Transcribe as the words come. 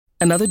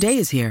Another day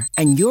is here,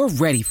 and you're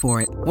ready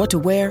for it. What to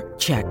wear?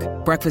 Check.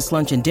 Breakfast,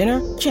 lunch, and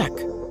dinner? Check.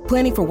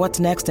 Planning for what's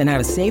next and how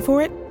to save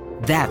for it?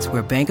 That's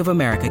where Bank of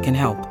America can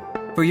help.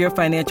 For your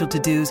financial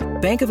to-dos,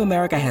 Bank of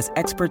America has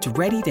experts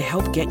ready to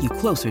help get you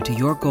closer to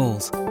your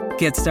goals.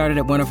 Get started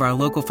at one of our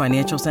local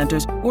financial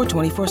centers or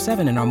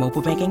 24/7 in our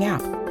mobile banking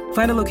app.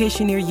 Find a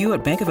location near you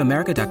at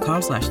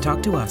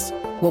bankofamerica.com/talktous.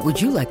 What would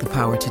you like the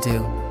power to do?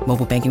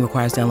 Mobile banking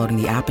requires downloading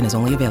the app and is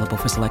only available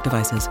for select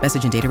devices.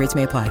 Message and data rates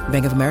may apply.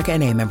 Bank of America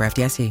N.A., member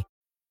FDIC.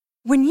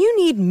 When you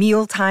need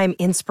mealtime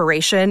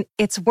inspiration,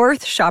 it's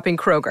worth shopping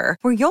Kroger,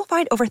 where you'll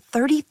find over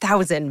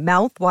 30,000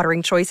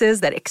 mouth-watering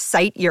choices that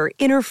excite your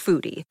inner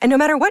foodie. And no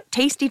matter what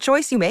tasty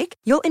choice you make,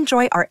 you'll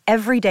enjoy our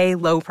everyday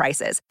low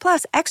prices,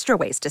 plus extra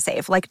ways to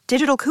save, like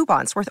digital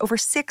coupons worth over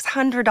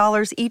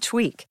 $600 each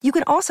week. You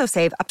can also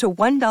save up to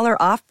 $1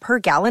 off per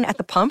gallon at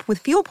the pump with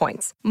fuel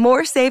points.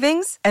 More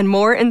savings and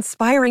more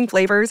inspiring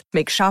flavors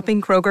make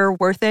shopping Kroger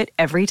worth it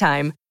every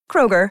time.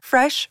 Kroger,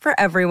 fresh for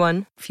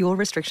everyone. Fuel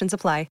restrictions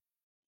apply.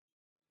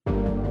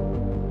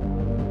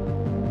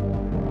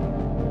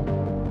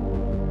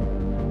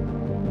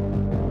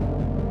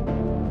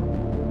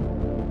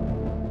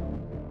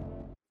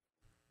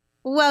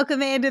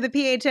 Welcome into the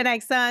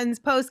PHNX Suns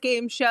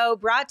post-game show,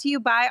 brought to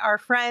you by our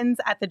friends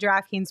at the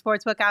DraftKings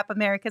Sportsbook app,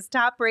 America's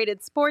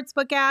top-rated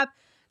sportsbook app.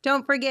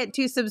 Don't forget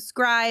to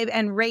subscribe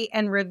and rate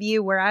and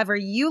review wherever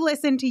you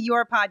listen to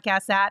your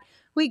podcast at.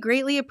 We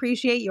greatly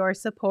appreciate your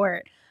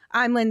support.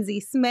 I'm Lindsay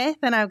Smith,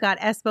 and I've got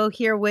Espo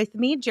here with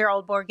me.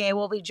 Gerald Bourguet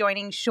will be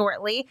joining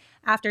shortly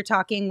after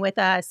talking with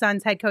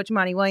Suns head coach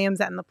Monty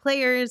Williams and the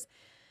players.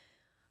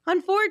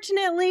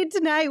 Unfortunately,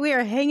 tonight we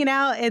are hanging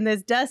out in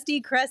this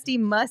dusty, crusty,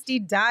 musty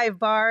dive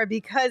bar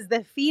because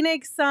the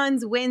Phoenix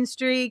Suns win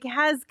streak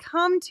has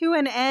come to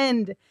an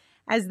end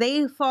as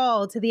they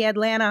fall to the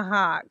Atlanta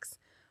Hawks,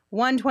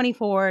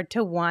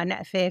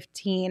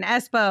 124-115.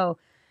 Espo,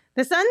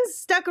 the Suns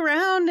stuck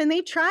around and they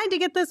tried to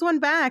get this one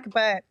back,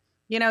 but,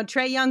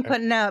 Trae Young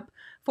putting up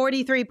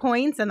 43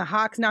 points and the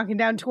Hawks knocking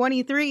down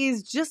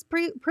 23s just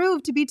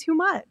proved to be too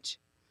much.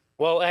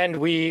 Well, and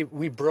we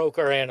broke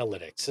our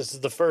analytics. This is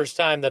the first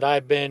time that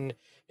I've been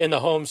in the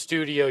home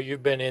studio.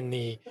 You've been in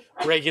the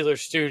regular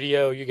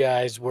studio. You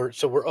guys we're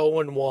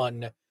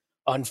 0-1,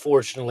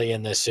 unfortunately,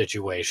 in this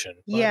situation.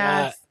 But,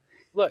 yes.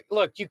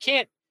 Look, you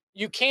can't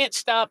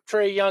stop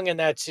Trae Young in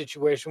that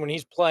situation when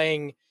he's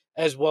playing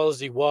as well as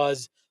he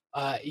was.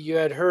 You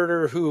had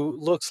Herter, who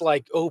looks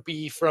like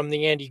Opie from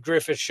the Andy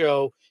Griffith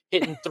Show,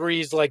 hitting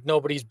threes like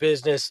nobody's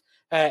business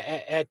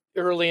at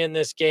early in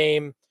this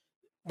game.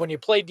 When you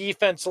play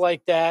defense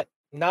like that,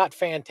 not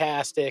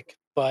fantastic,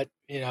 but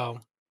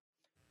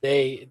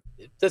the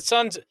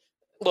Suns,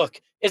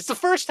 look, it's the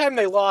first time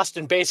they lost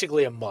in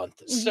basically a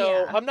month. So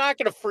Yeah. I'm not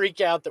going to freak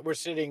out that we're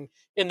sitting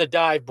in the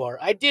dive bar.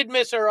 I did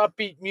miss our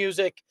upbeat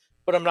music,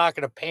 but I'm not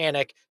going to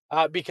panic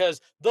because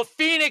the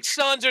Phoenix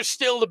Suns are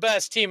still the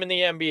best team in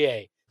the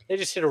NBA. They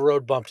just hit a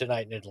road bump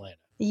tonight in Atlanta.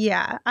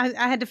 Yeah,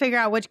 I had to figure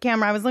out which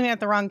camera. I was looking at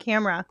the wrong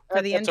camera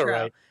for the That's intro. all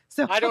right.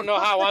 So I don't know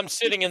how I'm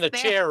sitting in the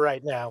chair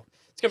right now.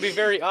 It's going to be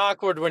very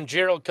awkward when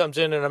Gerald comes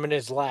in and I'm in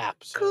his lap.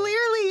 So.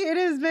 Clearly, it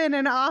has been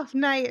an off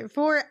night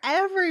for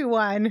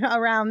everyone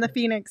around the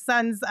Phoenix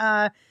Suns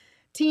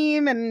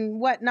team and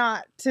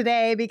whatnot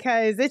today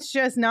because it's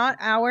just not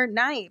our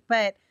night.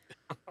 But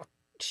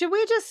should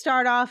we just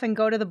start off and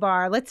go to the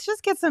bar? Let's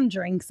just get some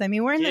drinks. I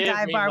mean, we're in the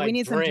dive bar. We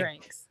need some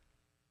drinks.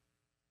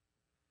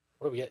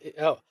 What do we get?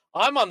 Oh,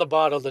 I'm on the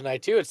bottle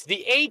tonight, too. It's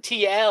the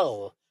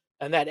ATL,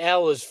 and that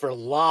L is for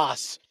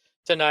loss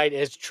tonight,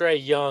 as Trae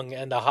Young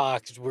and the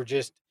Hawks were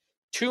just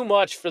too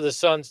much for the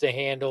Suns to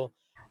handle.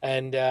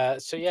 And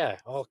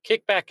I'll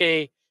kick back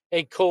a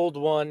cold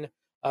one.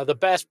 The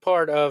best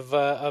part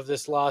of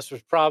this loss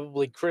was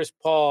probably Chris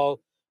Paul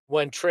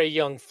when Trae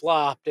Young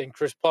flopped and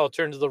Chris Paul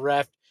turned to the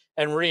ref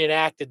and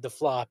reenacted the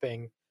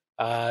flopping.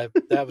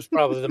 That was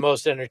probably the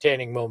most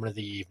entertaining moment of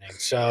the evening.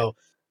 So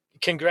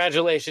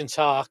congratulations,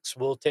 Hawks.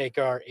 We'll take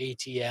our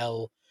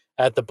ATL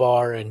at the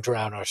bar and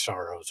drown our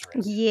sorrows.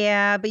 Right?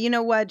 Yeah, but you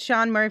know what?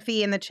 Sean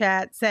Murphy in the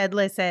chat said,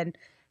 listen,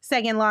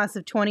 second loss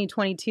of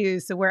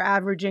 2022, so we're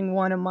averaging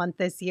one a month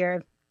this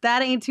year.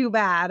 That ain't too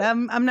bad.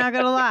 I'm not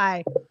going to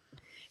lie.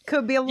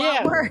 Could be a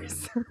lot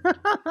worse.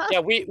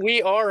 Yeah,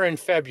 we are in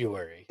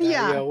February.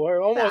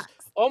 We're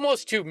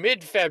almost to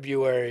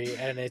mid-February,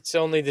 and it's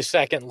only the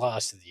second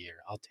loss of the year.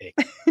 I'll take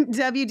it.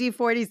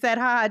 WD-40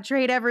 said,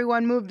 trade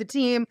everyone, move the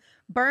team,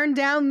 burn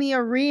down the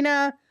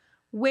arena.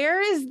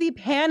 Where is the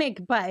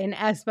panic button,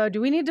 Espo?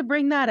 Do we need to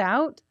bring that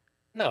out?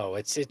 No,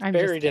 it's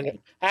buried in it.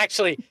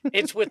 Actually,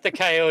 it's with the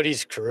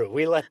Coyotes crew.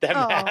 We let them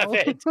have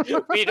it.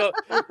 We don't.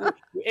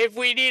 If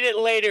we need it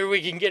later,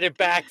 we can get it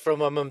back from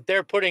them.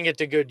 They're putting it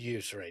to good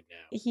use right now.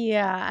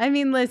 Yeah, I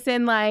mean,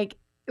 listen,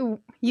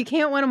 you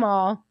can't win them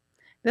all.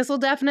 This will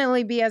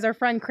definitely be, as our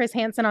friend Chris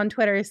Hansen on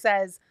Twitter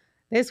says,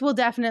 this will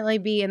definitely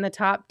be in the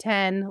top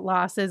 10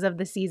 losses of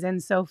the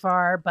season so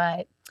far,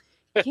 but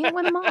you can't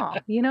win them all.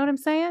 You know what I'm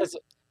saying?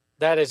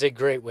 That is a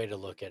great way to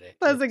look at it.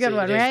 That's a good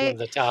one, It is one right? of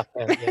the top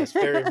 10. Yes,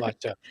 very much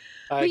so.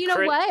 But you know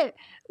Chris, what?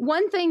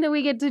 One thing that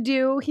we get to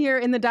do here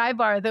in the dive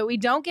bar that we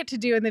don't get to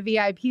do in the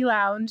VIP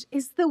lounge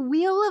is the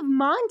Wheel of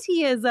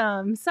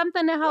Montyism.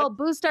 Something to help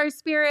boost our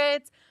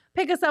spirits,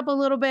 pick us up a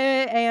little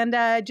bit, and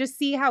just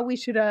see how we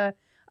should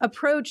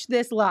approach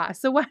this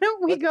loss. So why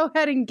don't we go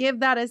ahead and give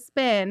that a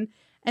spin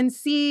and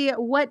see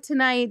what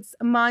tonight's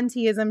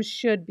Montyism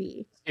should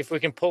be? If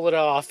we can pull it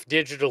off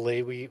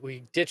digitally,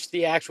 we ditch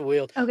the actual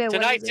wheel. Okay,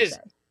 Tonight is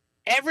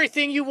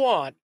everything you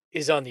want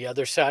is on the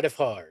other side of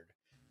hard.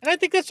 And I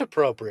think that's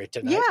appropriate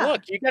tonight. Yeah.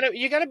 Look, you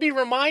gotta be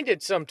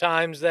reminded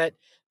sometimes that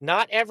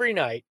not every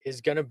night is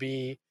gonna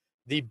be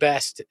the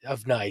best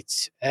of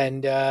nights.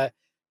 And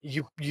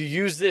you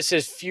use this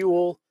as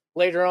fuel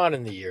later on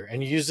in the year,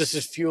 and you use this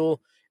as fuel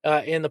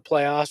in the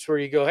playoffs where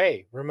you go,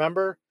 hey,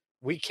 remember,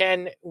 we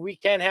can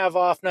have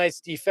off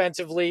nights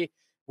defensively.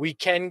 We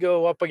can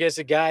go up against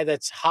a guy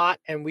that's hot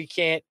and we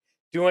can't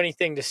do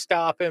anything to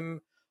stop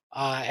him.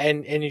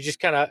 And you just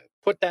kind of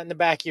put that in the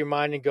back of your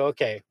mind and go,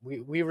 okay,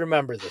 we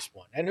remember this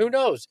one. And who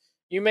knows?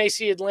 You may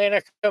see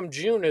Atlanta come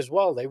June as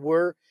well. They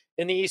were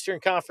in the Eastern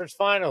Conference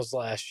Finals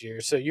last year.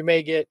 So you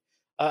may get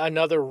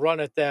another run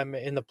at them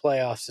in the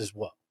playoffs as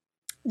well.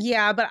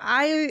 Yeah, but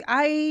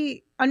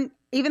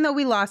even though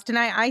we lost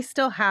tonight, I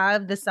still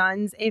have the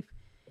Suns.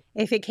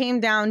 If it came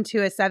down to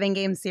a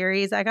 7-game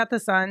series, I got the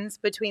Suns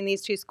between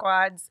these two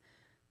squads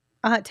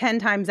 10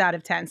 times out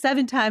of 10,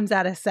 7 times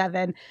out of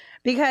 7,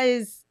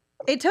 because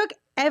it took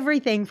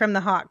everything from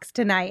the Hawks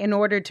tonight in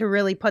order to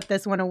really put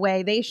this one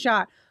away. They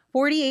shot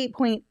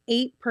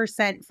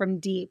 48.8% from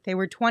deep. They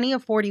were 20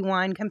 of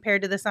 41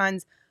 compared to the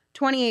Suns,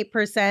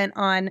 28%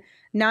 on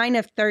 9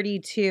 of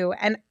 32.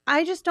 And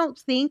I just don't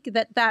think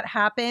that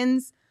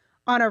happens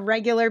on a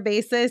regular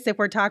basis if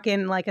we're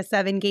talking like a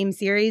 7-game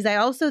series. I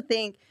also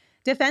think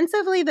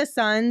defensively, the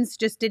Suns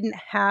just didn't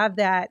have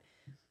that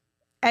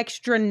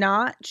extra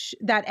notch,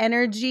 that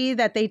energy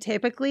that they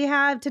typically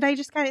have. Tonight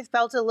just kind of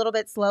felt a little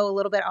bit slow, a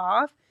little bit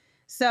off.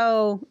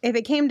 So if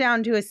it came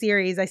down to a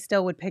series, I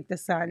still would pick the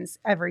Suns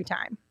every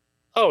time.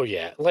 Oh,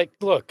 yeah. Like,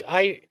 look,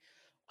 I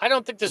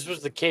don't think this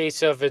was the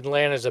case of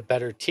Atlanta's a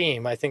better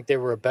team. I think they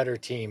were a better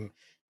team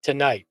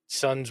tonight.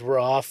 Suns were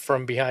off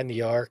from behind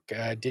the arc,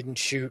 didn't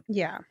shoot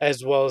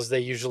as well as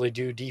they usually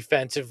do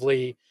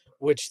defensively,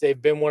 which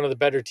they've been one of the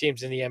better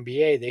teams in the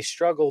NBA. They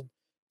struggled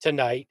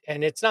tonight,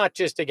 and it's not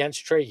just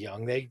against Trae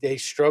Young. They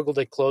struggled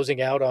at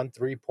closing out on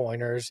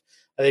 3-pointers.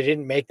 They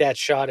didn't make that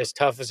shot as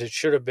tough as it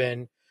should have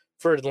been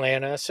for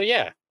Atlanta. So,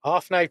 yeah,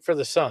 off night for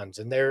the Suns,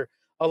 and they're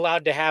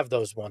allowed to have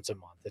those once a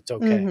month. It's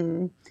okay.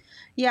 Mm-hmm.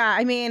 Yeah,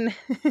 I mean,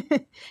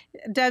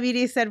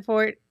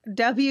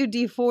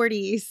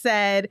 WD-40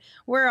 said,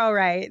 we're all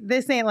right.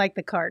 This ain't like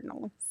the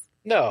Cardinals.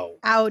 No.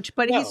 Ouch.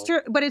 But he's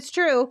true. But it's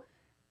true.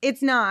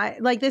 It's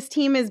not. Like, this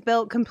team is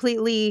built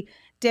completely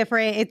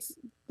different. It's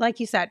like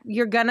you said,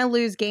 you're going to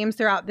lose games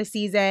throughout the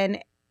season.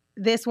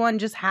 This one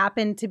just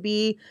happened to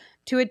be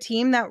to a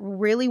team that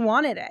really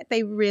wanted it.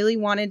 They really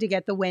wanted to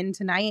get the win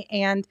tonight.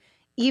 And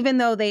even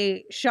though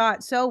they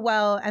shot so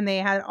well and they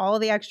had all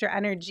the extra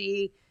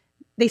energy,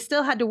 they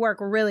still had to work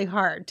really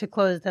hard to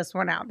close this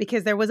one out,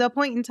 because there was a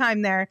point in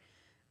time there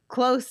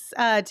close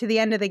to the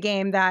end of the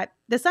game that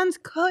the Suns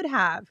could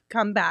have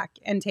come back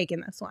and taken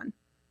this one.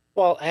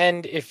 Well,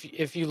 and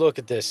if you look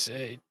at this,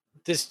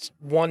 this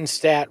one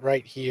stat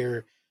right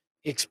here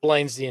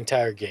explains the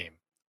entire game.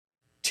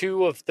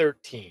 2 of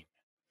 13.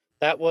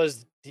 That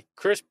was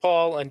Chris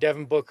Paul and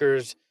Devin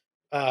Booker's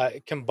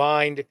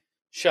combined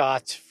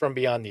shots from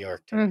beyond the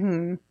arc.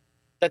 Mm-hmm.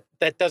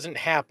 That doesn't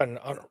happen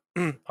on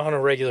a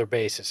regular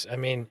basis. I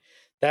mean,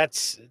 that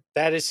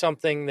is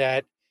something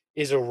that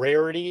is a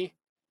rarity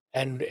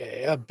and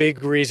a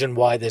big reason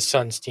why this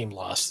Suns team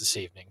lost this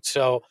evening.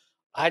 So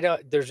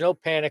there's no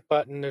panic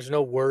button. There's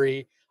no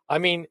worry. I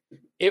mean,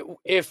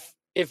 if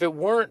it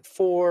weren't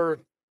for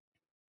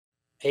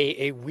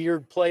a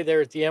weird play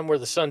there at the end where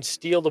the Suns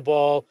steal the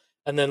ball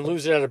and then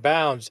lose it out of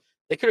bounds,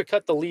 they could have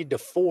cut the lead to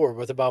 4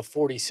 with about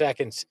 40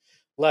 seconds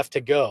left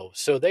to go.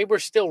 So they were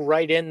still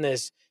right in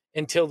this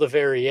until the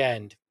very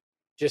end.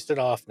 Just an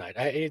off night.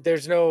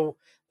 There's no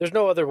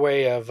other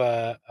way of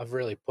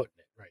really putting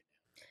it right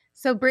now.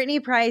 So Brittany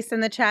Price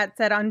in the chat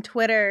said on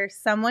Twitter,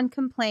 someone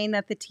complained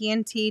that the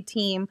TNT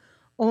team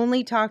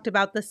only talked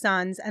about the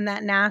Suns and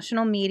that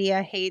national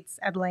media hates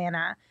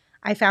Atlanta.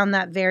 I found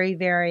that very,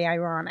 very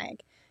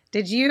ironic.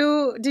 Did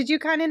you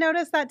kind of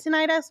notice that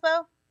tonight,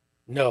 Espo?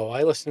 No,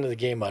 I listened to the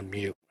game on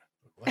mute.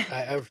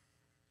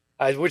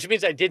 Which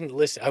means I didn't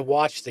listen. I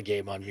watched the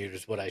game on mute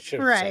is what I should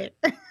have said.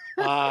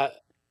 Right.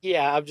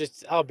 Yeah,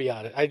 I'll be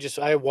honest.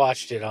 I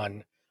watched it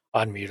on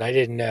mute. I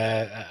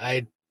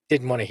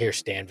didn't want to hear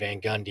Stan Van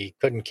Gundy.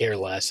 Couldn't care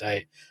less.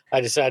 I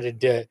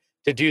decided to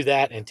do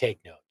that and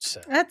take notes.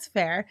 So. That's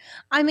fair.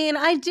 I mean,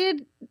 I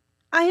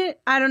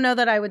don't know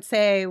that I would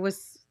say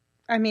was,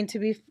 I mean,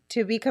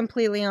 to be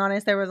completely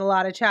honest, there was a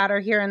lot of chatter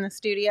here in the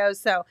studio,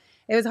 so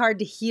it was hard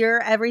to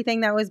hear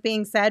everything that was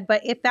being said.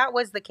 But if that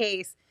was the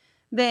case,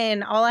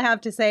 then all I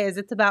have to say is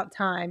it's about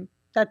time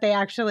that they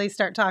actually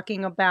start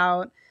talking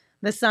about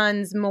the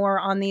Suns more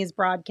on these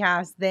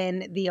broadcasts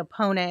than the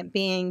opponent,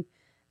 being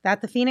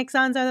that the Phoenix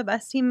Suns are the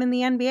best team in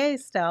the NBA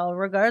still,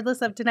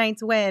 regardless of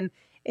tonight's win.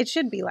 It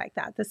should be like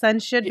that. The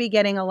Suns should be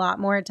getting a lot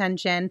more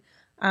attention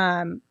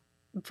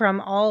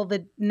from all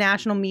the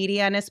national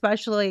media, and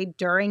especially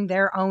during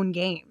their own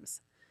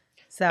games.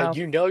 So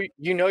you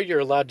know you're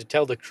allowed to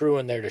tell the crew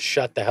in there to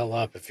shut the hell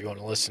up if you want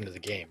to listen to the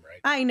game, right?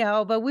 I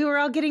know, but we were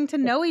all getting to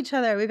know each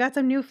other. We got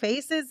some new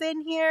faces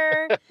in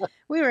here.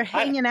 We were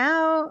hanging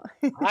out.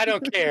 I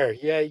don't care.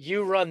 Yeah,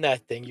 you run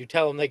that thing. You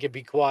tell them they can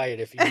be quiet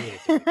if you need it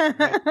to be,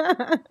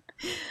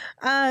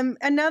 right?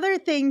 Another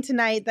thing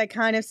tonight that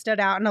kind of stood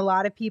out, and a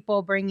lot of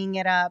people bringing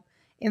it up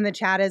in the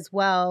chat as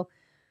well,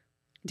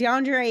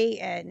 DeAndre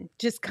Ayton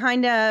just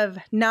kind of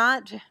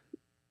not...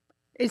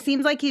 It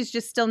seems like he's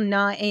just still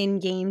not in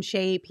game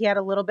shape. He had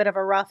a little bit of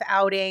a rough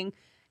outing.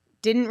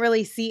 Didn't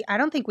really see, I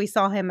don't think we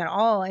saw him at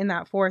all in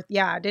that fourth.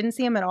 Yeah, didn't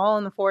see him at all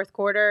in the fourth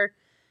quarter.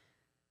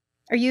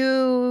 Are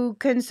you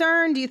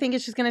concerned? Do you think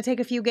it's just going to take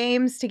a few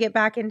games to get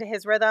back into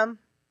his rhythm?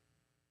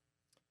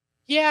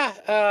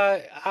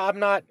 Yeah, I'm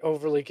not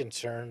overly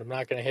concerned. I'm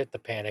not going to hit the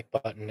panic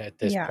button at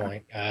this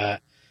point.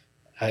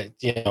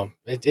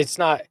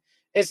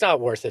 It's not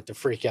worth it to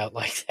freak out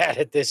like that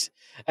at this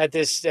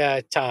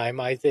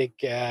time. I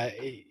think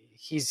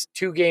he's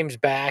 2 games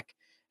back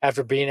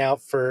after being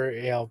out for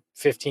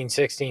 15,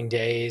 16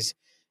 days.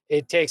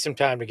 It takes some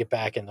time to get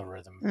back in the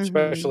rhythm,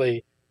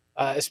 especially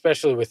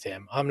with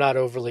him. I'm not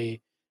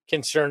overly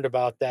concerned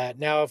about that.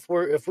 Now, if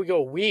we go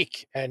a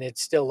week and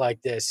it's still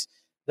like this,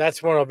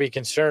 that's when I'll be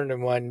concerned,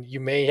 and when you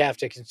may have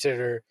to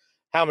consider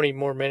how many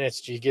more minutes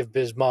do you give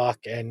Bismack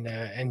and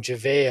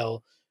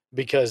JaVale,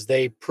 because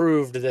they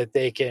proved that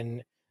they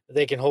can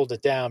hold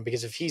it down.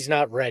 Because if he's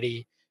not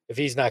ready, if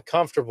he's not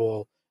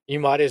comfortable, you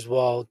might as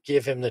well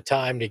give him the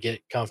time to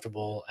get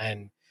comfortable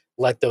and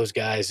let those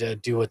guys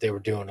do what they were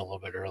doing a little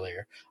bit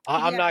earlier.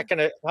 I'm not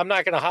gonna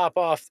hop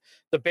off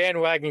the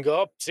bandwagon and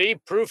go, see,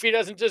 proof he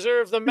doesn't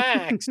deserve the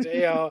max.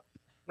 I'm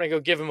gonna go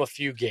give him a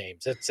few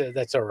games.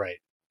 That's all right.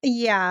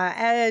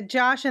 Yeah,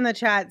 Josh in the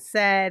chat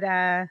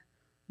said,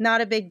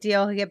 not a big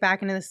deal. He'll get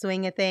back into the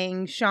swing of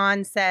things.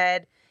 Sean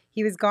said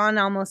he was gone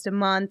almost a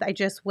month. I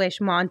just wish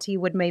Monty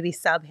would maybe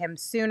sub him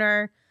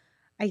sooner.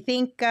 I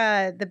think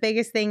the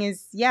biggest thing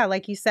is,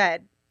 like you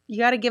said, you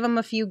got to give him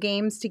a few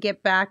games to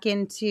get back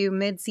into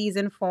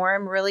mid-season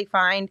form, really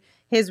find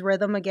his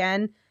rhythm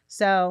again.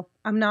 So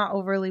I'm not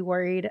overly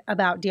worried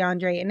about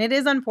DeAndre. And it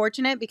is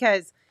unfortunate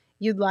because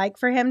you'd like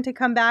for him to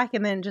come back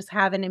and then just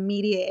have an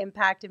immediate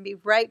impact and be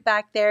right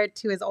back there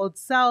to his old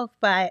self.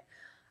 But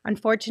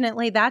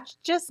unfortunately, that's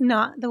just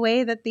not the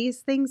way that these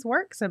things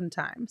work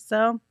sometimes.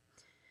 So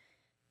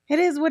it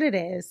is what it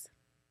is.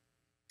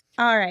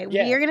 All right.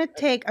 Yeah. We are going to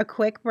take a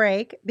quick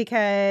break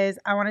because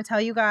I want to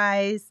tell you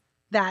guys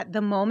that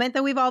the moment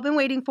that we've all been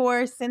waiting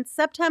for since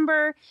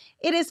September,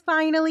 it is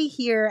finally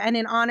here. And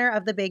in honor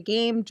of the big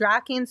game,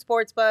 DraftKings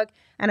Sportsbook,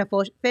 an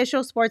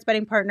official sports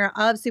betting partner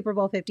of Super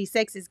Bowl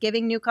 56, is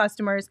giving new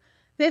customers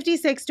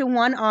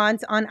 56-1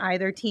 odds on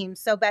either team.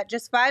 So bet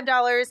just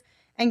 $5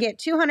 and get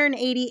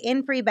 280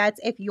 in free bets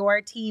if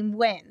your team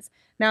wins.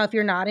 Now, if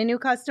you're not a new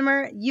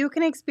customer, you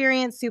can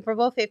experience Super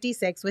Bowl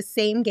 56 with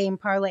same game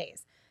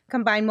parlays.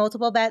 Combine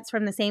multiple bets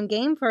from the same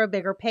game for a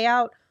bigger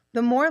payout.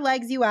 The more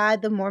legs you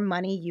add, the more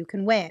money you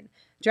can win.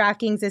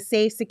 DraftKings is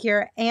safe,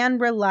 secure,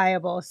 and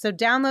reliable. So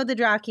download the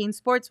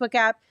DraftKings Sportsbook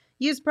app,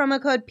 use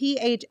promo code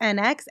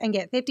PHNX, and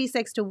get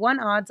 56-1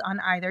 odds on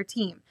either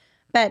team.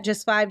 Bet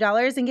just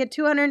 $5 and get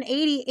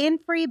 280 in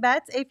free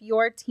bets if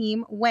your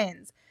team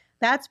wins.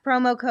 That's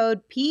promo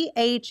code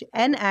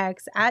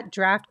PHNX at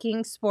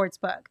DraftKings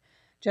Sportsbook.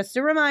 Just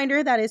a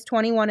reminder, that is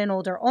 21 and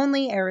older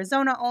only,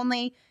 Arizona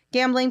only.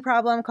 Gambling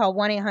problem? Call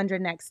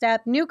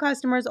 1-800-NEXT-STEP. New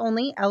customers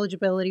only.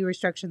 Eligibility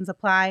restrictions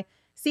apply.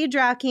 See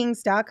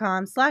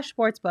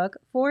DraftKings.com/sportsbook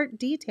for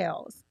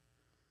details.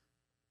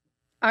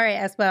 All right,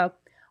 Espo.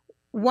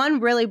 One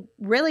really,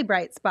 really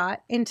bright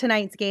spot in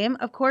tonight's game,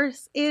 of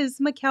course, is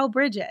Mikal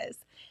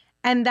Bridges.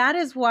 And that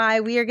is why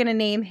we are going to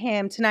name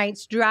him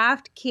tonight's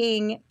Draft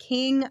King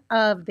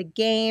of the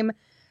game.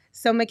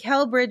 So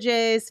Mikal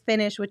Bridges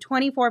finished with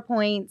 24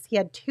 points. He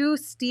had 2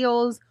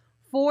 steals,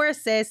 4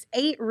 assists,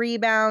 8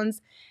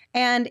 rebounds,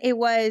 and it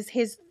was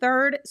his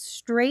 3rd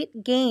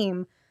straight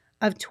game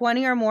of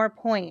 20 or more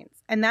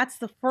points. And that's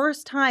the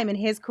first time in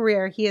his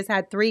career he has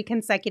had 3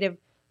 consecutive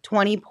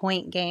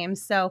 20-point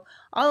games. So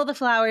all of the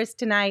flowers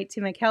tonight to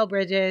Mikal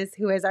Bridges,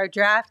 who is our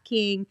Draft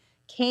King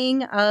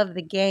of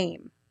the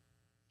game.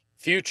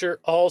 Future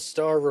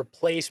all-star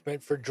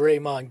replacement for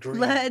Draymond Green.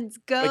 Let's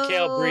go.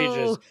 Mikal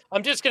Bridges.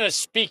 I'm just going to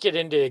speak it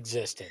into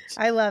existence.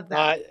 I love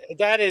that.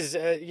 That is,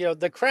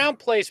 the crown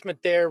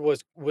placement there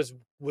was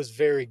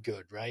very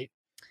good, right?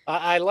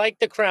 I like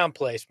the crown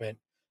placement.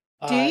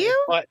 Do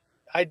you? But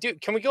I do.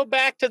 Can we go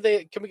back to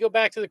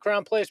the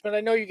crown placement?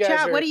 I know you guys.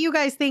 Chat, what do you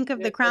guys think of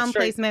the crown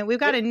placement? We've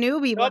got a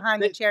newbie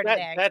behind the chair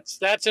today.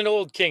 That's an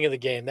old king of the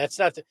game. That's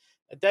not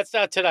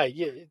tonight.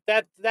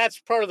 That's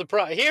part of the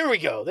Here we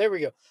go. There we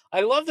go.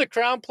 I love the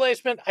crown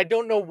placement. I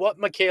don't know what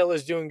Mikal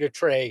is doing to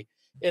Trey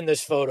in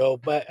this photo,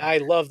 but I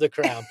love the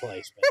crown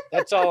placement.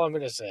 That's all I'm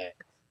going to say.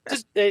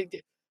 Just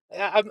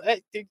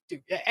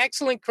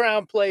excellent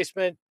crown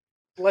placement.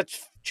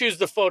 Let's choose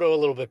the photo a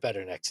little bit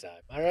better next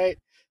time. All right.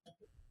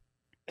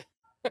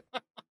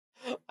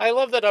 I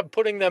love that I'm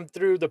putting them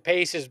through the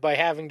paces by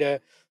having to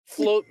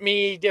float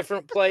me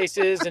different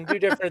places and do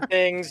different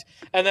things,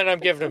 and then I'm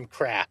giving them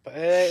crap.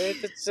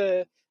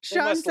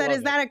 Sean said,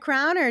 "Is that a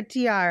crown or a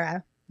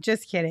tiara?"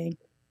 Just kidding.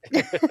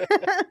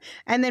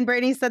 And then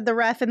Brittany said, "The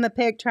ref in the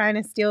pic trying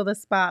to steal the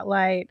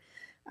spotlight."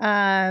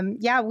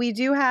 Yeah, we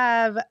do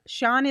have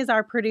Sean is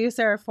our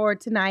producer for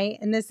tonight,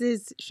 and this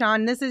is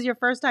Sean. This is your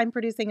first time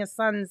producing a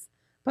Suns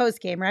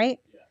post game, right?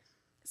 Yeah.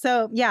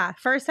 So yeah,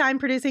 first time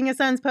producing a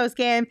Suns post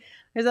game.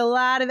 There's a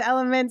lot of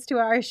elements to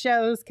our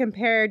shows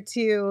compared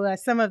to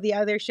some of the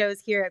other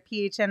shows here at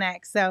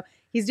PHNX. So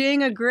he's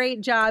doing a great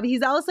job.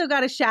 He's also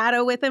got a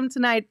shadow with him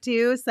tonight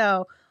too,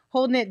 so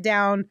holding it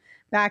down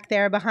back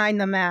there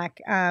behind the Mac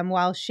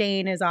while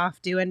Shane is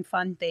off doing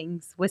fun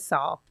things with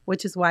Saul,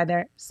 which is why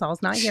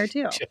Saul's not here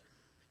too.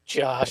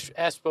 Josh,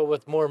 Espo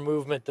with more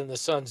movement than the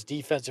Suns'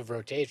 defensive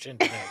rotation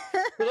tonight.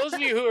 For those of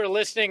you who are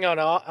listening on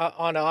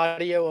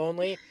audio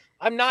only,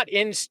 I'm not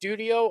in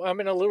studio.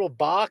 I'm in a little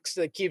box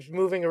that keeps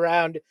moving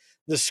around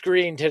the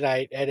screen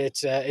tonight, and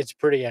it's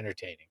pretty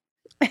entertaining.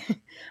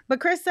 But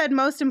Chris said,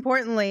 most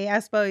importantly,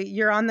 Espo,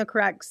 you're on the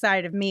correct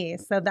side of me,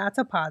 so that's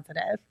a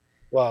positive.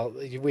 Well,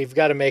 we've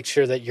got to make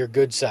sure that your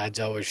good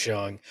side's always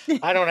showing.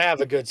 I don't have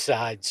a good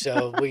side,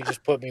 so we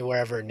just put me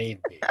wherever it need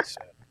be.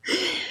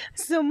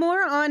 So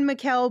more on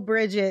Mikal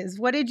Bridges.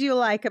 What did you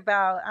like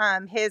about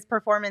his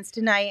performance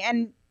tonight?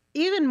 And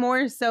even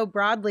more so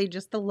broadly,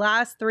 just the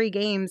last 3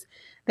 games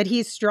that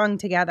he's strung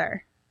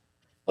together.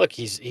 Look,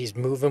 he's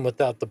moving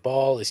without the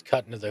ball. He's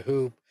cutting to the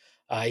hoop.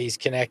 He's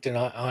connecting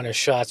on his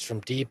shots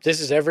from deep.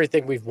 This is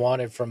everything we've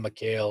wanted from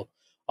Mikal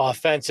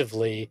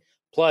offensively.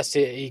 Plus,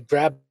 he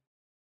grabbed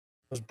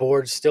those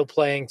boards, still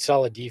playing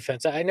solid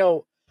defense. I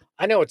know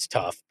it's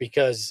tough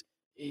because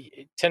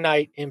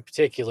tonight in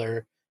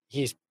particular,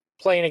 he's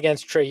playing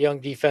against Trae Young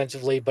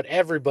defensively, but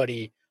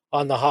everybody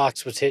on the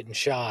Hawks was hitting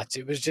shots.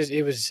 It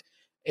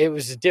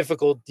was a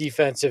difficult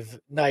defensive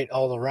night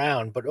all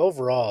around, but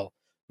overall,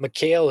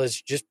 Mikal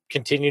has just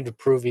continued to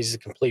prove he's a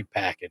complete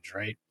package,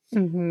 right?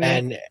 Mm-hmm.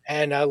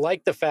 And I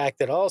like the fact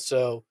that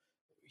also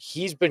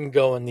he's been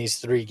going these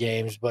 3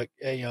 games, but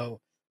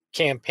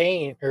Cam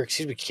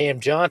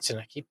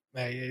Johnson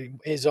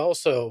has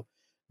also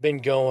been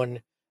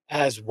going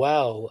as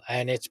well,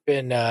 and it's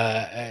been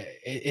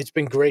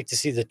great to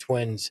see the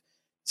twins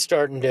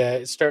starting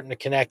to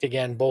connect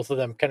again. Both of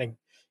them kind of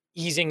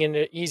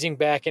easing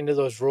back into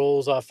those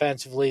roles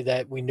offensively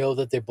that we know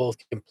that they both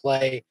can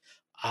play.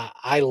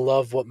 I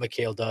love what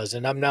Mikal does,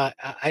 and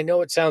I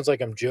know it sounds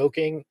like I'm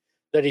joking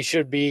that he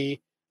should be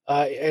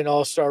an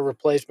all-star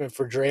replacement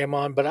for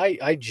Draymond, but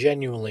I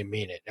genuinely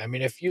mean it. I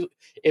mean, if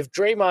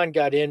Draymond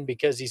got in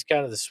because he's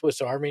kind of the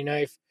Swiss Army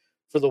knife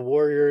for the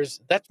Warriors,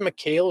 that's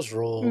Mikal's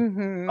role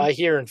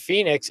here in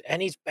Phoenix,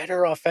 and he's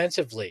better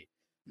offensively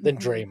than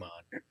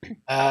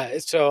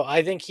Draymond. So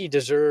I think he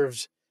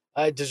deserves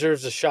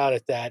a shot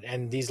at that,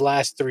 and these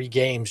last 3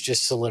 games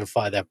just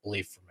solidify that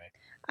belief for me.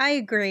 I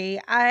agree.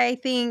 I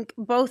think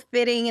both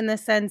fitting in the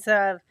sense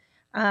of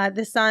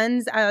the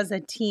Suns as a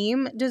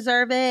team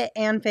deserve it,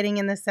 and fitting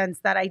in the sense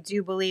that I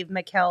do believe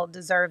Mikal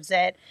deserves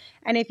it.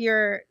 And if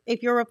you're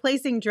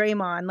replacing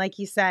Draymond, like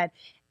you said,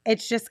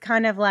 it's just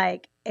kind of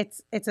like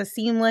it's a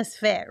seamless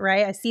fit,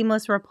 right? A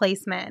seamless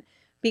replacement,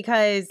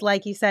 because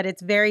like you said,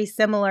 it's very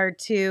similar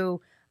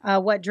to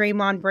what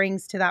Draymond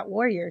brings to that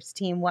Warriors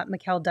team, what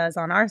Mikal does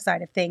on our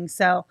side of things.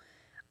 So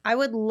I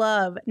would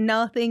love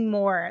nothing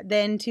more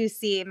than to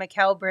see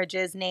Mikal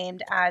Bridges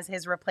named as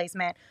his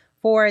replacement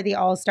for the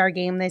All-Star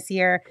game this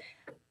year.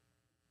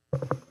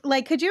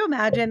 Like, could you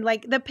imagine,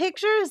 like, the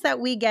pictures that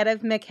we get of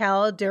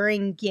Mikal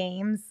during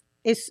games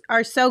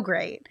are so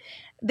great.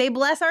 They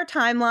bless our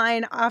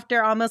timeline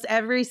after almost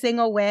every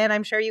single win.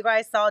 I'm sure you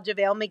guys saw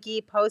JaVale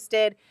McGee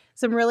posted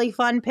some really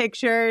fun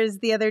pictures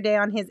the other day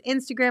on his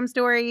Instagram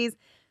stories.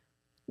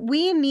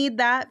 We need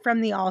that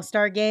from the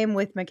All-Star game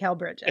with Mikal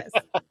Bridges.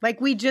 Like,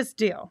 we just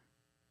do.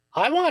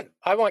 I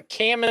want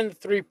Cam in the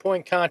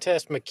 3-point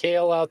contest,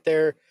 Mikal out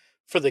there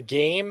for the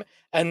game,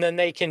 and then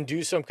they can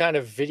do some kind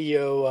of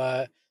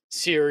video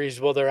series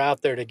while they're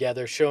out there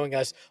together, showing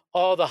us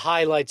all the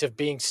highlights of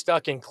being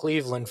stuck in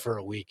Cleveland for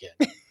a weekend.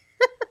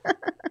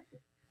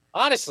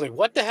 Honestly,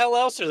 what the hell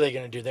else are they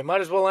going to do? They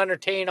might as well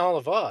entertain all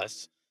of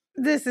us.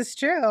 This is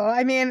true.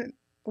 I mean,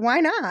 why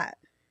not?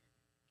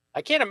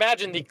 I can't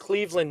imagine the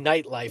Cleveland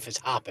nightlife is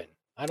hopping.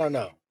 I don't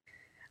know.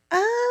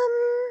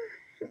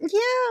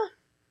 Yeah.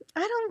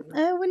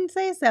 I wouldn't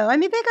say so. I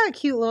mean, they got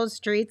cute little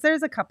streets.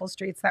 There's a couple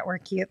streets that were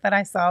cute that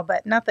I saw,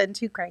 but nothing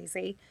too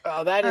crazy.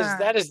 Oh, that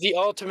is the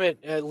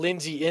ultimate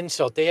Lindsay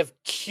insult. They have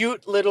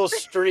cute little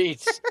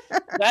streets.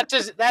 That's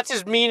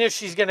as mean as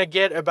she's gonna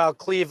get about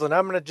Cleveland.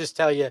 I'm gonna just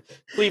tell you,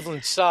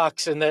 Cleveland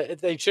sucks, and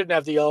that they shouldn't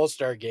have the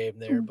All-Star game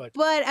there. But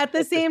at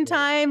the same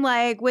time,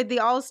 like with the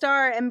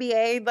All-Star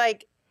NBA,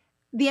 like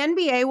the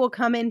NBA will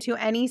come into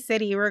any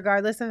city,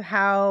 regardless of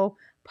how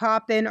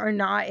poppin' or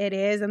not it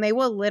is, and they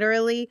will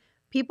literally,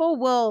 people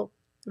will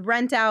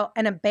rent out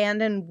an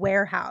abandoned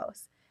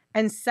warehouse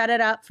and set it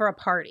up for a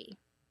party.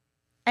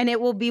 And it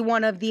will be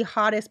one of the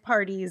hottest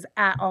parties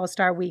at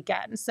All-Star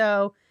Weekend.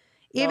 So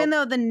even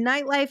though the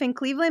nightlife in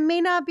Cleveland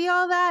may not be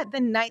all that, the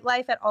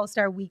nightlife at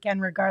All-Star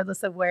Weekend,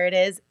 regardless of where it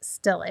is,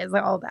 still is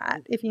all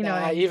that, if you know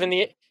what I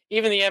mean.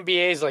 Even the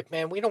NBA is like,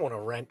 man, we don't want to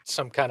rent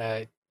some kind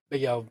of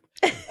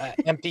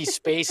empty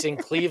space in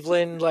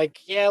Cleveland. Like,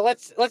 yeah,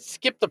 let's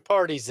skip the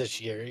parties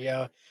this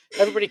year.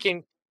 Everybody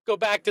can go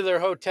back to their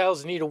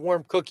hotels and eat a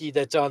warm cookie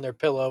that's on their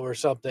pillow or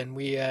something.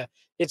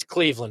 It's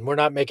Cleveland. We're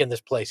not making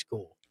this place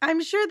cool.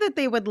 I'm sure that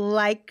they would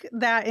like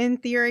that in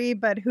theory,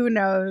 but who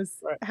knows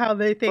how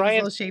the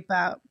things will shape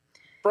out.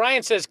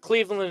 Brian says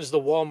Cleveland is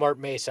the Walmart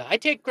Mesa. I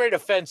take great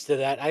offense to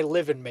that. I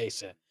live in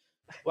Mesa.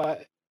 Well,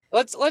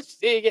 that's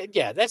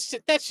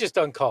just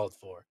uncalled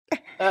for.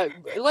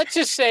 Let's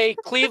just say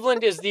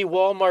Cleveland is the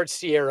Walmart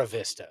Sierra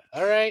Vista.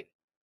 All right.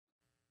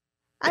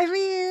 I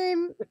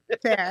mean,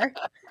 fair.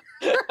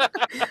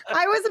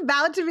 I was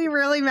about to be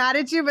really mad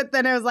at you, but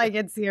then I was like,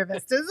 it's Sierra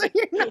Vista, so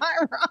you're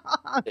not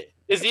wrong.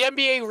 Is the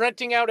NBA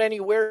renting out any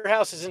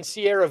warehouses in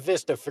Sierra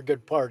Vista for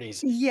good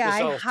parties? Yeah,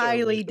 I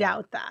highly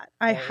doubt that.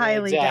 I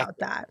highly doubt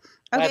that.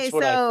 Okay,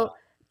 so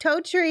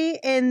Totri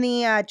in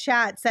the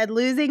chat said,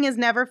 losing is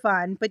never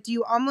fun, but do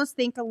you almost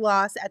think a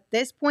loss at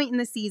this point in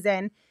the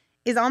season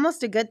is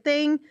almost a good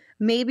thing?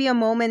 Maybe a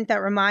moment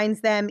that reminds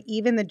them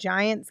even the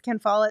Giants can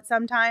fall at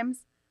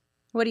sometimes?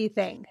 What do you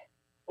think?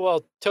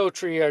 Well,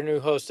 Totri, our new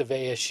host of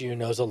ASU,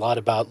 knows a lot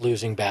about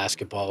losing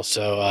basketball.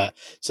 So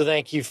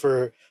thank you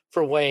for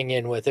weighing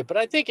in with it. But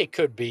I think it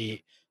could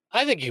be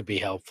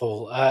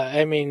helpful.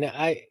 I'm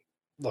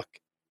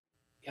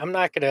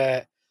not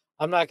gonna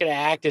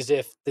act as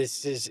if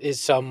this is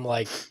some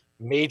like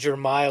major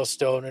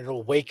milestone and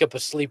it'll wake up a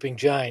sleeping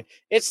giant.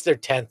 It's their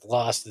 10th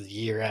loss of the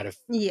year out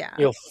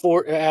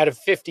of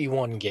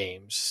 51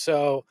 games.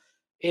 So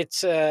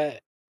it's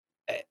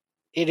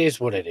it is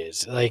what it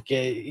is. Like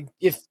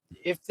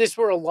if this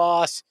were a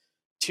loss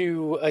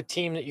to a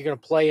team that you're going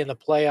to play in the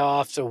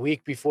playoffs a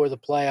week before the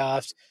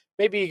playoffs,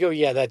 maybe you go,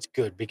 yeah, that's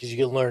good because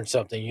you learn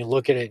something. You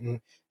look at it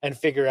and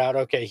figure out,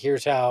 okay,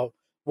 here's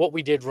what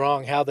we did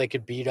wrong, how they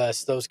could beat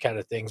us, those kind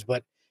of things.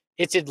 But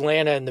it's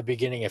Atlanta in the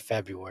beginning of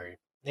February.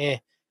 It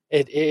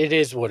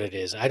is what it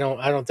is. I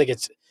don't think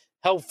it's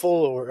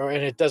helpful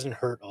and it doesn't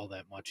hurt all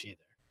that much either.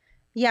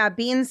 Yeah,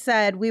 Bean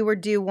said we were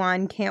due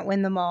one, can't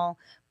win them all.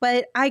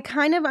 But I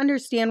kind of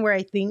understand where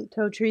I think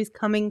Totri's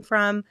coming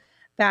from,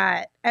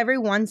 that every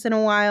once in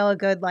a while a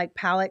good like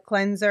palate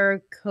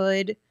cleanser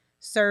could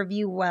serve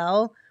you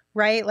well,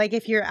 right? Like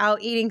if you're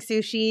out eating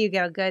sushi, you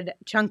get a good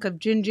chunk of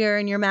ginger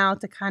in your mouth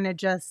to kind of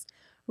just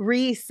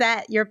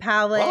reset your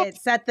palate,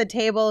 set the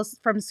table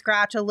from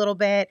scratch a little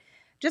bit.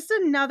 Just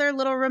another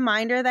little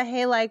reminder that,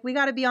 hey, like we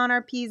got to be on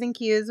our P's and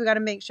Q's. We got to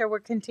make sure we're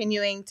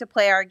continuing to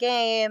play our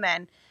game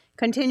and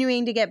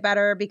continuing to get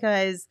better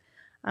because,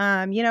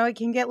 it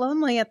can get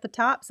lonely at the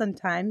top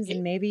sometimes.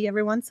 And maybe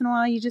every once in a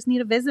while you just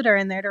need a visitor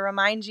in there to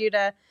remind you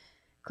to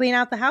clean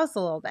out the house a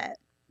little bit.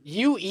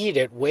 You eat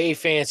at way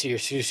fancier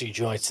sushi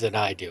joints than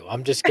I do.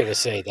 I'm just going to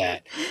say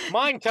that.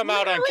 Mine come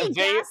out on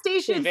gas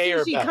station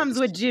sushi belts. Comes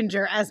with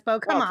ginger,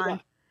 Espo. Come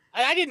on.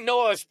 I didn't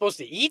know I was supposed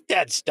to eat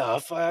that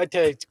stuff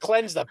to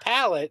cleanse the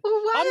palate. Well,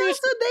 why else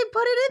would they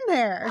put it in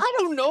there? I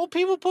don't know.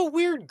 People put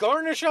weird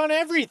garnish on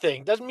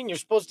everything. Doesn't mean you're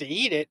supposed to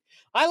eat it.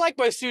 I like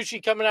my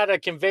sushi coming out of a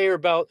conveyor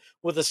belt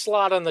with a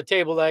slot on the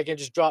table that I can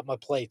just drop my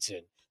plates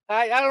in.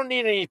 I don't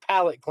need any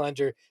palate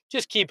cleanser.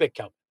 Just keep it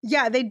coming.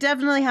 Yeah, they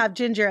definitely have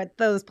ginger at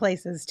those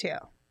places too.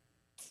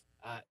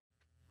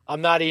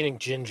 I'm not eating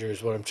ginger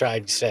is what I'm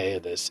trying to say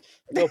in this.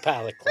 No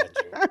palate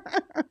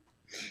cleanser.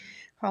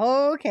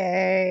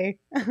 Okay.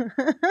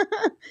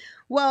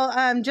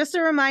 Well, just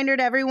a reminder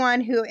to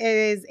everyone who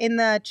is in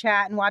the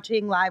chat and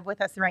watching live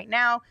with us right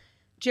now,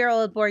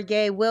 Gerald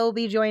Bourguet will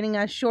be joining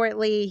us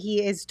shortly.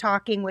 He is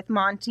talking with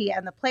Monty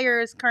and the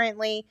players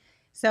currently.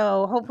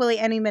 So hopefully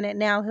any minute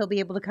now he'll be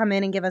able to come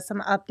in and give us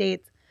some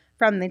updates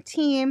from the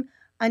team.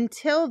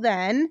 Until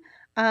then,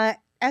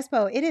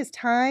 Espo, it is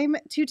time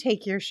to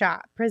take your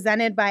shot,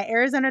 presented by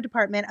Arizona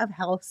Department of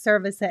Health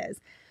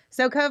Services.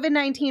 So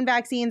COVID-19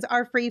 vaccines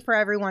are free for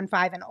everyone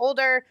 5 and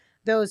older.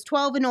 Those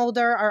 12 and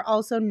older are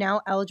also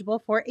now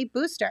eligible for a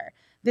booster.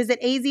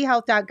 Visit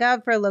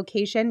azhealth.gov for a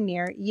location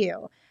near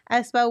you.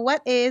 Espo,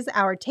 what is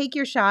our take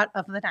your shot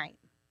of the night?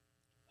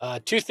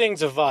 2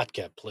 things of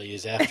vodka,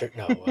 please.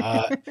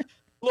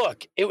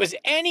 Look, it was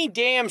any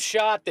damn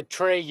shot that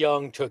Trae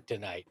Young took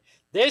tonight.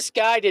 This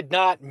guy did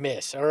not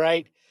miss, all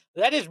right?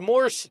 That is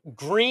more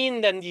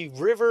green than the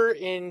river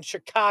in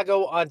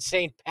Chicago on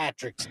St.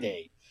 Patrick's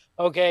Day.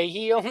 Okay,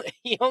 he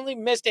only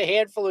missed a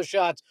handful of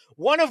shots,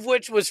 one of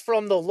which was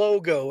from the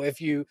logo. If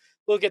you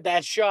look at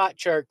that shot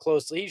chart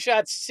closely, he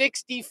shot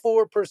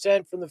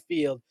 64% from the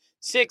field,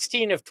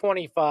 16 of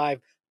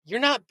 25. You're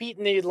not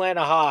beating the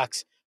Atlanta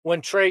Hawks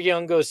when Trae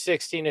Young goes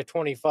 16 of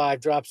 25,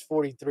 drops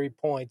 43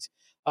 points.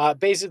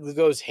 basically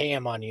goes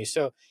ham on you.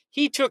 So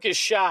he took his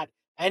shot,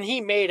 and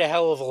he made a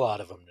hell of a lot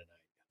of them tonight.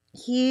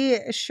 He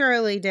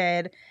surely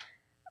did.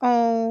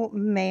 Oh,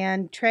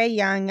 man. Trae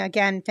Young,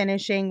 again,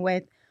 finishing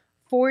with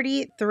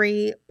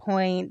 43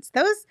 points.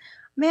 The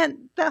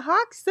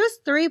Hawks, those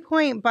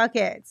 3-point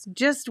buckets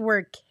just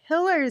were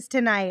killers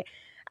tonight.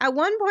 At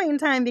one point in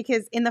time,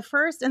 because in the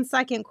first and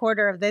second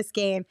quarter of this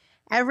game,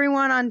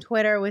 everyone on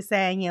Twitter was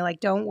saying,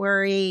 don't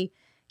worry,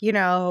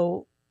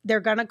 they're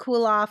going to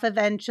cool off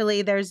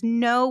eventually. There's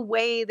no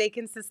way they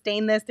can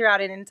sustain this throughout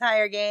an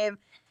entire game.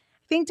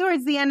 I think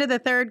towards the end of the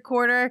third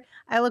quarter,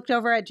 I looked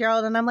over at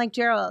Gerald and I'm like,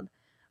 Gerald,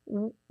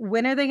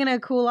 when are they going to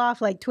cool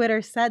off? Like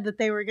Twitter said that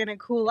they were going to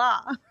cool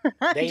off.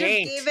 I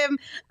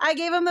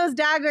gave him those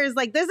daggers.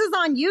 Like, this is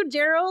on you,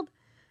 Gerald.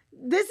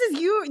 This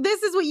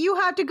is what you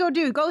have to go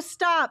do. Go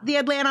stop the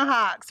Atlanta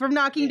Hawks from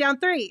knocking down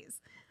threes.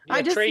 Yeah,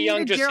 I just Trae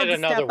Young just Gerald hit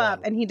another step one.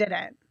 up, and he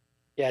didn't.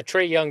 Yeah,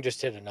 Trae Young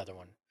just hit another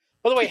one.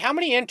 By the way, how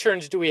many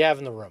interns do we have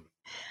in the room?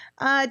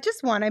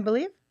 Just one, I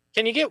believe.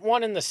 Can you get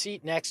one in the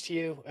seat next to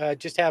you?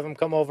 Just have him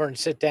come over and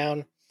sit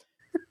down.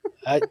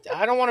 I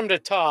don't want him to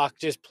talk.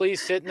 Just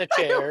please sit in the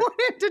chair. I don't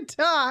want him to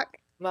talk.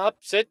 Up,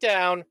 sit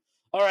down.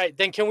 All right,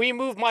 then can we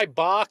move my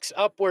box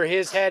up where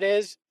his head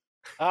is?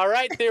 All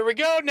right, there we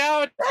go.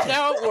 Now it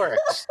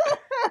works.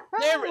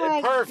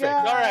 Perfect.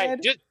 God. All right,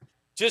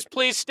 just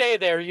please stay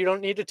there. You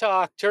don't need to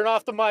talk. Turn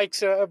off the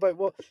mics.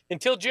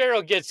 Until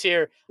Gerald gets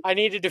here, I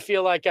needed to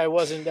feel like I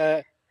wasn't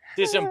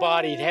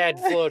disembodied head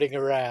floating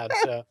around.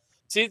 So,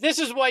 see, this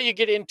is why you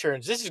get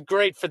interns. This is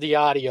great for the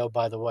audio,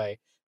 by the way.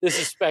 This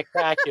is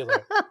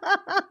spectacular.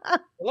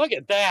 Look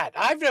at that.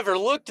 I've never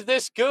looked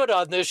this good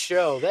on this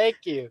show. Thank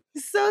you.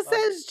 So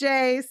says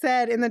Jay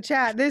said in the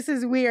chat, this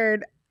is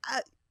weird.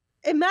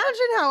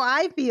 Imagine how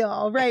I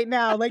feel right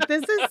now. Like,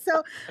 this is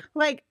so,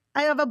 like,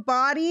 I have a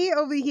body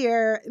over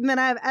here, and then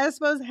I have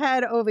Espo's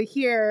head over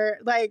here.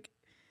 Like,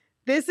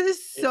 this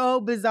is so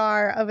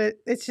bizarre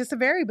it's just a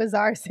very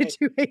bizarre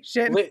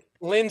situation.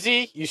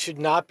 Lindsay, you should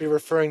not be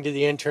referring to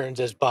the interns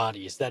as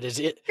bodies. That is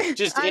it.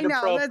 Just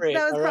inappropriate. I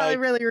know, that was probably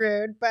really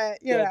rude, but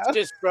you know.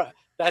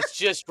 That's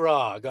just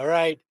wrong, all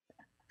right?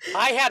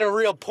 I had a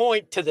real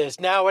point to this.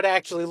 Now it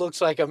actually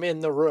looks like I'm in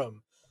the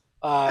room.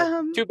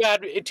 Too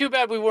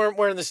bad we weren't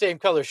wearing the same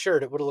color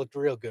shirt. It would have looked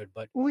real good.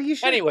 But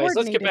anyways,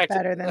 let's get back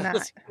better than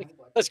that.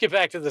 Let's get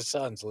back to the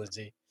Suns,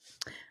 Lindsay.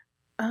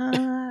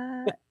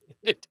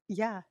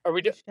 Yeah. Are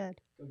we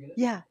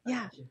Yeah.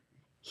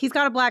 He's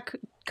got a black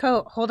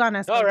coat. Hold on,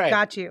 Espo. All right.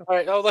 Got you. All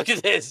right. Oh, look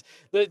at this.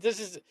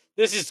 This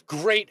is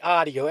great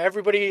audio.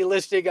 Everybody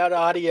listening on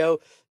audio,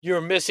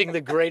 you're missing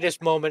the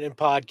greatest moment in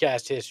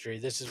podcast history.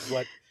 This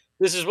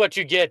is what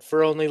you get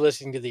for only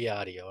listening to the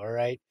audio. All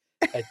right.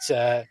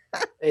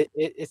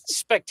 It's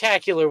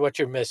spectacular what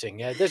you're missing.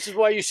 This is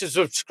why you should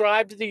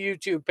subscribe to the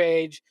YouTube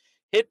page,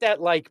 hit that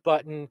like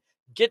button,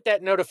 get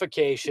that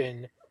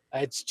notification.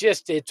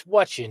 It's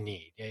what you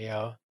need, you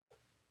know.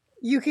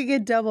 You could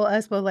get double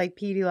Espo like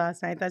Petey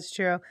last night. That's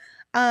true.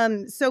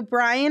 So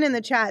Brian in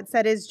the chat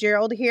said, "Is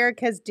Gerald here?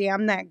 Because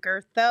damn that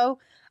girth, though."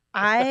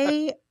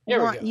 I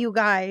want you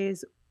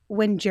guys,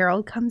 when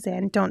Gerald comes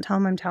in, don't tell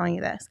him I'm telling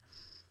you this.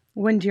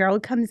 When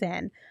Gerald comes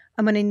in,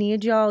 I'm going to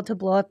need y'all to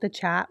blow up the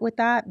chat with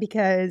that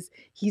because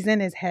he's in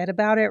his head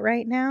about it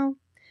right now.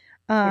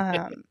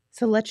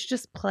 So let's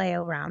just play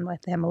around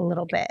with him a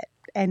little bit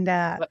and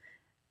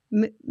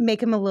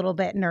make him a little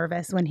bit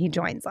nervous when he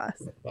joins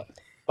us.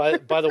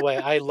 By the way,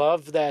 I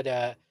love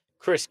that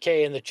Chris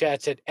K in the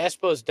chat said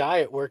Espo's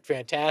diet worked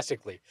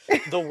fantastically.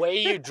 The way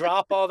you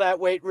drop all that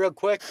weight real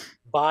quick,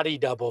 body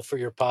double for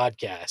your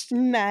podcast.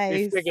 Nice.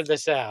 We figured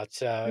this out.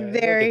 So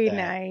very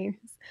nice.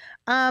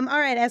 All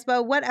right,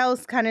 Espo, what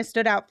else kind of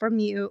stood out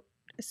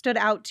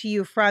to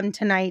you from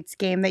tonight's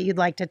game that you'd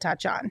like to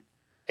touch on?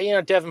 You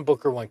know, Devin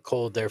Booker went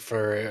cold there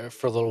for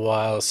a little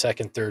while,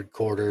 second, third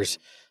quarters.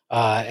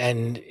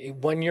 And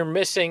when you're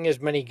missing as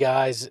many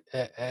guys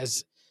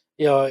as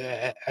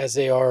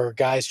they are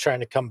guys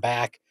trying to come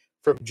back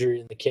from injury,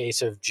 in the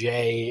case of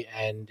Jay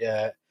and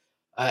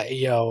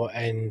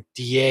and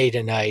DA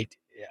tonight,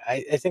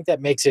 I think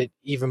that makes it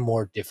even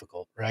more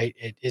difficult, right?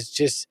 It's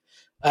just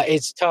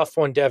it's tough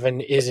when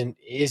Devin isn't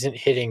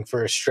hitting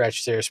for a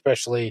stretch there,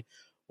 especially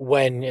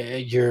when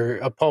your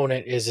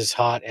opponent is as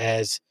hot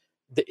as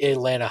the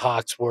Atlanta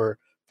Hawks were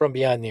from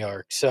behind the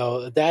arc.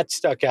 So that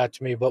stuck out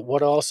to me. But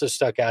what also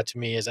stuck out to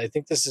me is I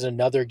think this is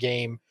another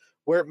game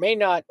where it may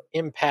not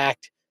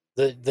impact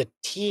the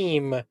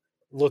team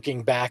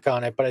looking back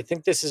on it, but I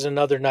think this is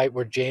another night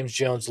where James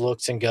Jones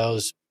looks and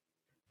goes,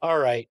 all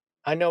right,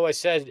 I know I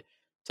said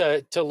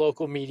to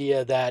local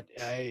media that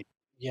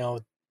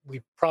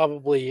we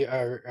probably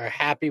are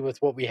happy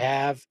with what we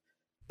have,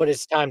 but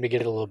it's time to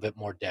get a little bit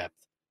more depth.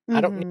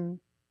 Mm-hmm.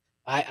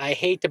 I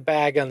hate to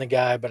bag on the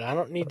guy, but I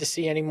don't need to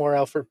see any more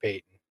Elfrid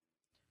Payton.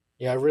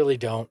 Yeah, I really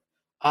don't.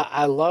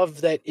 I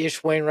love that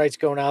Ish Wainwright's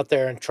going out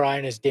there and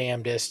trying his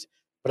damnedest,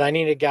 but I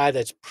need a guy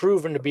that's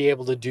proven to be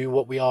able to do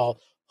what we all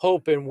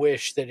hope and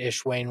wish that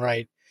Ish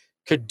Wainwright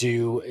could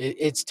do.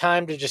 It's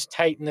time to just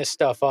tighten this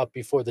stuff up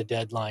before the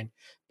deadline,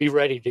 be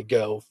ready to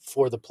go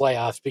for the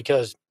playoffs,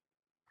 because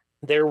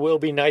there will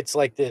be nights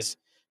like this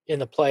in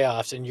the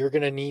playoffs, and you're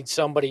going to need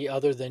somebody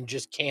other than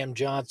just Cam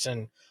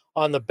Johnson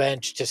on the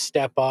bench to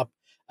step up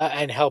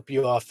and help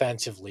you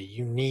offensively.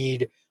 You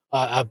need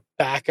a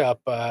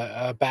backup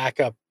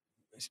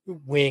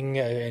wing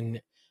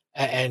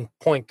and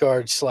point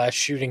guard /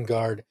 shooting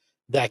guard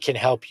that can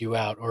help you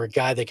out, or a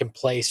guy that can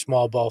play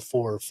small ball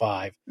 4 or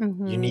 5.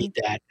 Mm-hmm. You need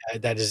that.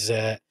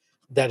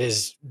 That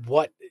is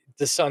what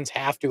the Suns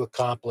have to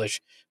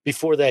accomplish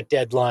before that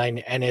deadline.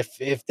 And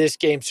if this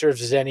game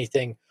serves as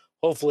anything,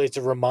 hopefully it's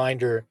a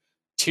reminder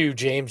to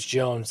James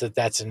Jones that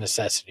that's a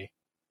necessity.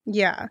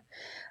 Yeah.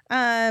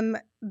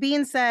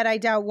 Being said, I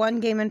doubt one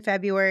game in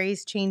February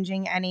is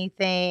changing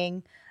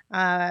anything.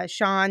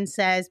 Sean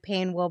says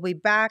Payne will be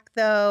back,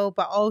 though,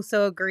 but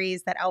also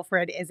agrees that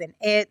Elfrid isn't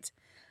it.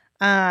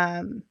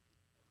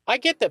 I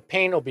get that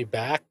Payne will be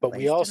back, but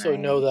we also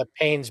know that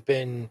Payne's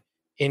been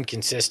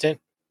inconsistent.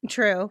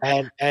 True.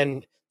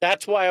 And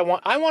that's why I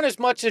want as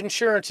much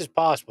insurance as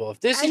possible.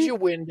 If this is your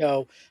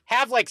window,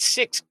 have like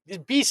 6,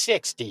 be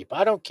 6 deep.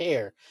 I don't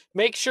care.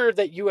 Make sure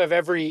that you have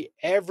every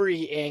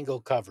angle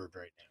covered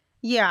right now.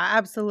 Yeah,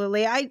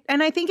 absolutely. I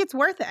think it's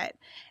worth it.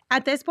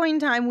 At this point in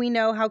time, we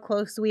know how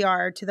close we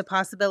are to the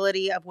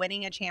possibility of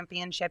winning a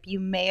championship. You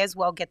may as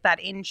well get that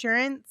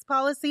insurance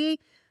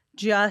policy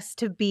just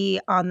to be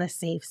on the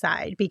safe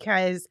side,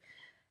 because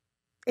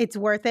it's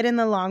worth it in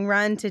the long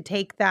run to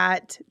take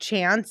that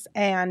chance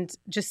and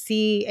just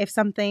see if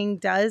something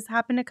does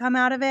happen to come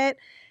out of it.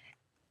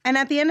 And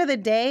at the end of the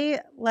day,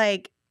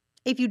 like,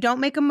 if you don't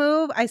make a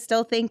move, I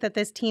still think that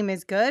this team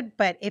is good.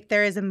 But if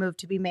there is a move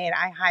to be made,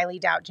 I highly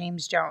doubt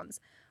James Jones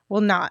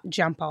will not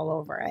jump all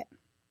over it.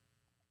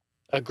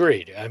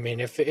 Agreed. I mean,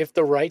 if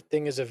the right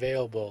thing is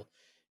available,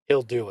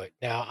 he'll do it.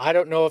 Now, I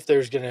don't know if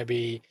there's going to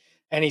be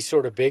any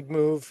sort of big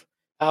move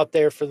out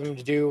there for them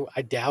to do.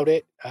 I doubt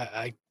it.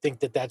 I think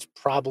that that's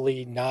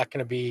probably not going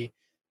to be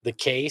the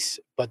case,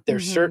 but there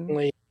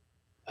certainly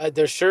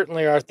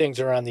are things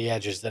around the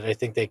edges that I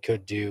think they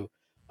could do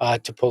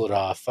to pull it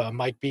off.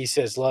 Mike B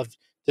says, love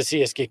to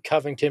see us get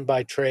Covington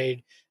by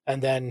trade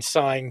and then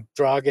sign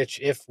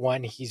Dragic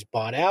when he's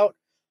bought out.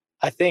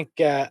 I think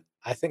that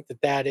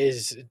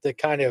is the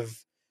kind of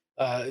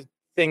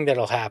thing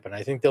that'll happen.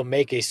 I think they'll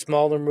make a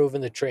smaller move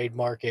in the trade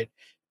market,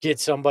 get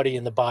somebody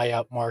in the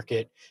buyout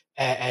market,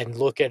 and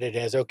look at it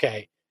as,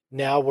 okay,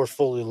 now we're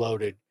fully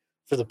loaded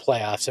for the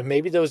playoffs. And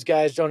maybe those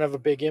guys don't have a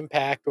big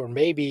impact, or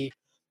maybe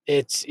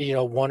it's,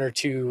 one or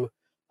two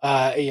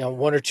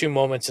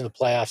moments in the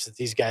playoffs that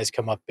these guys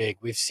come up big.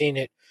 We've seen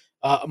it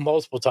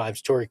multiple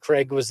times. Torrey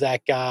Craig was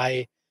that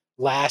guy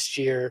last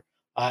year.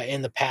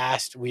 In the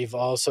past, we've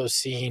also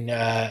seen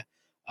guys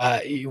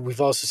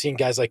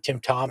like Tim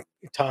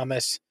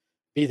Thomas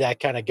be that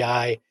kind of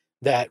guy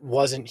that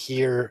wasn't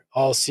here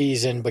all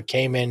season but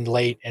came in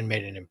late and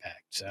made an impact.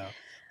 So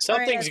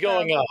something's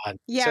going on.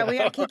 Yeah, we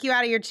got to kick you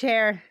out of your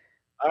chair.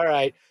 All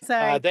right.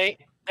 Sorry.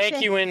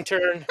 Thank you,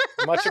 intern.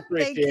 Much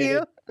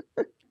appreciated.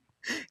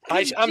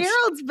 Thank you.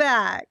 Gerald's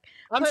back.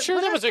 I'm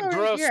sure that was a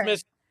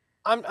gross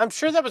I'm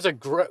sure that was a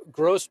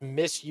gross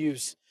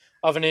misuse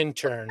of an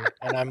intern,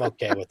 and I'm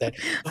okay with it.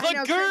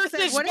 The girth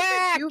is what back.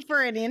 What does it do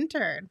for an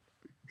intern?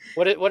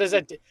 What does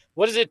that?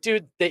 What does it do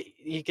that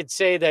he could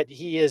say that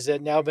he has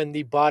now been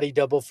the body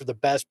double for the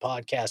best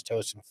podcast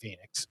host in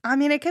Phoenix? I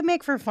mean, it could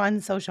make for fun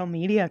social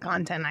media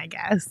content, I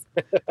guess.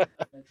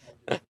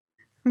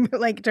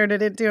 Like turn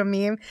it into a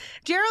meme.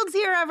 Gerald's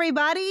here,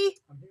 everybody.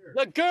 I'm here.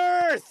 The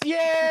girth,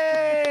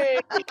 yay!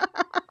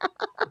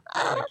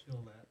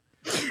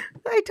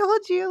 I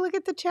told you. Look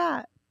at the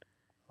chat.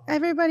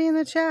 Everybody in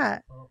the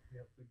chat.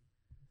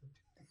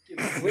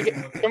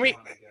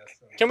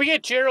 Can we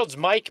get Gerald's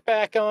mic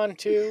back on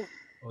too?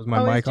 Was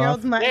my mic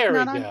off? There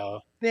we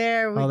go.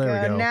 There we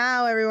go.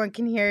 Now everyone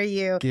can hear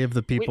you. Give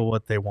the people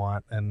what they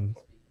want, and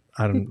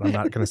I'm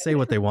not going to say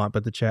what they want,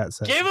 but the chat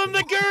says. Give them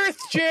the girth,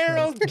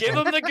 Gerald. Give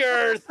them the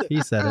girth.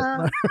 He said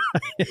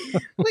it.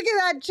 Look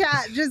at that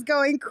chat just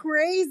going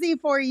crazy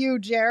for you,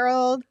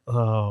 Gerald.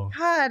 Oh.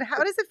 God,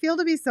 how does it feel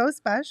to be so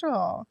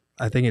special?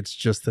 I think it's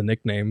just the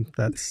nickname.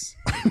 That's.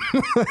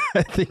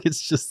 I think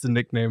it's just the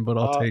nickname, but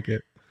I'll take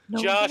it.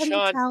 Josh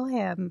Hunt, tell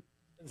him.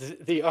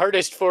 The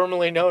artist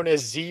formerly known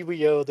as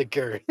Zewio the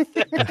Girth.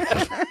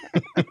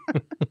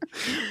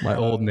 My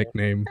old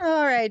nickname.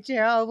 All right,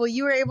 Gerald. Well,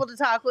 you were able to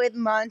talk with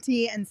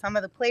Monty and some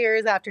of the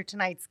players after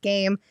tonight's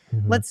game.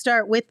 Let's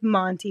start with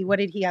Monty. What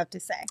did he have to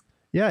say?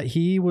 Yeah,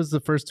 he was the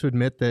first to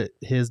admit that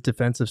his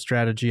defensive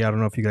strategy, I don't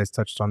know if you guys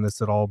touched on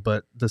this at all,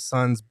 but the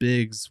Suns'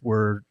 bigs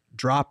were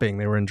dropping.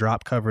 They were in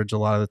drop coverage a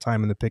lot of the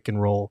time in the pick and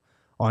roll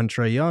on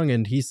Trae Young,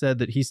 and he said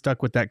that he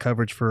stuck with that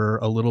coverage for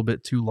a little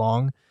bit too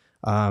long,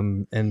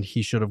 and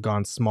he should have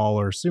gone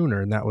smaller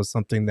sooner, and that was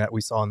something that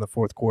we saw in the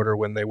fourth quarter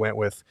when they went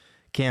with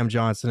Cam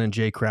Johnson and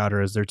Jay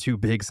Crowder as their two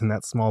bigs in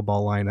that small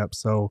ball lineup.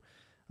 So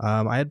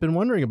I had been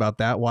wondering about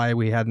that, why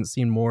we hadn't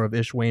seen more of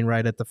Ish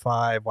Wainwright at the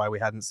 5, why we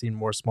hadn't seen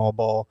more small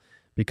ball,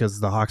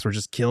 because the Hawks were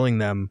just killing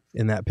them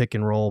in that pick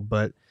and roll.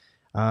 But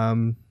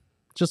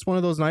just one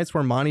of those nights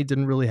where Monty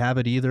didn't really have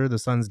it either. The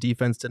Suns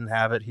defense didn't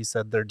have it. He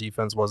said their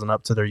defense wasn't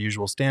up to their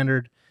usual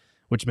standard,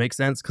 which makes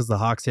sense because the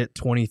Hawks hit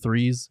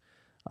 23s.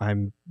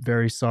 I'm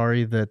very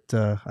sorry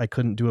that I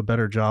couldn't do a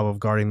better job of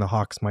guarding the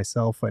Hawks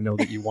myself. I know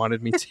that you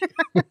wanted me to.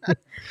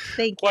 Thank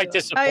you. Quite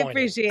disappointing. I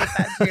appreciate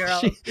that,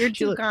 Gerald. You're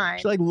too kind.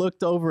 She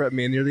looked over at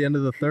me near the end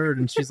of the third,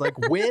 and she's like,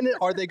 "When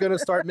are they going to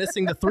start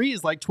missing the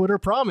threes like Twitter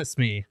promised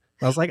me?"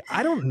 I was like,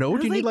 "I don't know.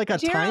 Do you need like a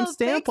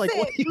timestamp? Like,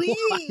 what do you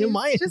want? Am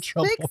I in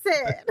trouble?"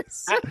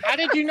 Fix it. How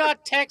did you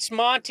not text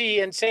Monty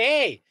and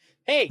say,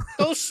 hey,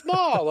 go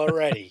small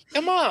already?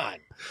 Come on.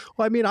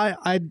 Well, I mean,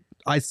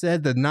 I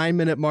said the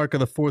 9-minute mark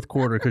of the fourth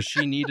quarter because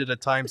she needed a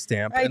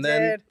timestamp, and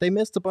then they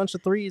missed a bunch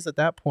of threes at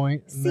that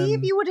point. See,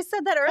 if you would have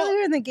said that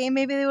earlier in the game,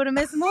 maybe they would have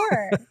missed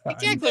more.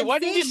 Exactly. Why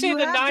didn't you say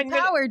the 9 minute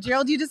power,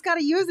 Gerald? You just got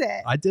to use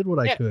it. I did what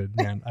I could,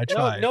 man. I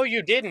tried. No,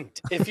 you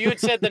didn't. If you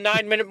had said the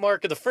 9-minute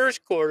mark of the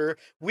first quarter,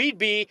 we'd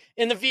be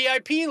in the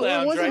VIP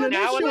lounge right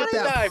now and not the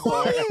dive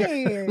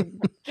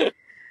bar.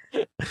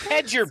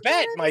 Hedge your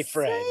bet, my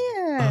friend.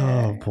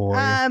 Oh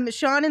boy.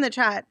 Sean in the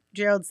chat,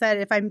 Gerald said,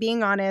 if I'm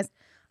being honest,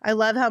 I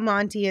love how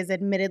Monty is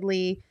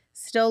admittedly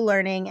still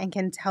learning and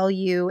can tell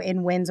you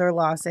in wins or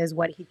losses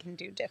what he can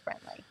do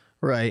differently.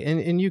 Right.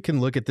 And you can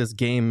look at this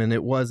game, and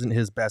it wasn't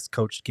his best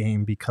coached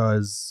game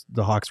because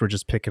the Hawks were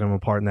just picking him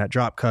apart in that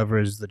drop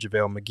coverage. The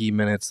JaVale McGee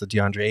minutes, the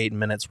DeAndre Ayton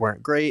minutes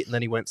weren't great. And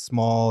then he went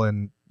small,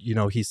 and,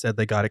 he said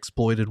they got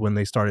exploited when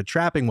they started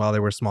trapping while they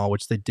were small,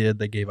 which they did.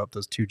 They gave up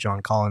those 2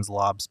 John Collins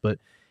lobs. But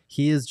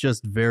he is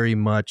just very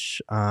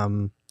much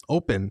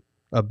open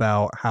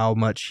about how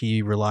much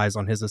he relies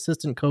on his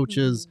assistant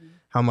coaches,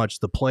 how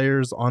much the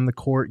players on the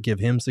court give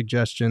him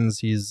suggestions.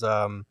 He's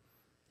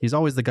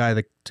always the guy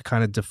to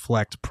kind of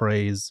deflect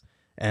praise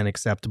and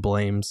accept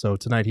blame. So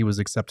tonight he was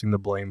accepting the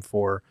blame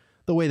for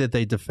the way that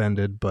they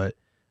defended, but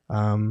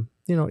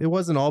it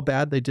wasn't all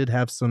bad. They did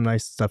have some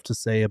nice stuff to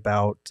say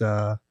about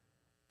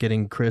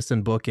getting Chris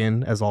and Book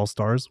in as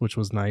all-stars, which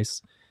was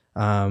nice.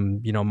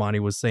 Monty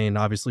was saying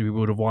obviously we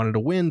would have wanted a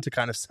win to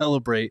kind of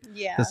celebrate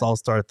this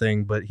all-star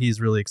thing, but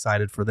he's really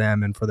excited for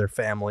them and for their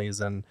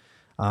families. And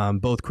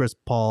both Chris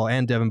Paul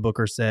and Devin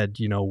Booker said,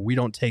 we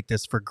don't take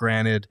this for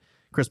granted.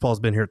 Chris Paul's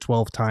been here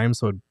 12 times,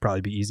 so it'd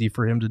probably be easy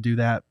for him to do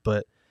that.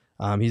 But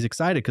he's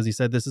excited because he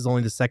said this is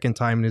only the second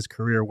time in his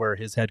career where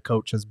his head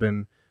coach has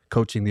been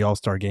coaching the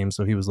all-star game.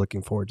 So he was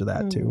looking forward to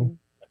that too.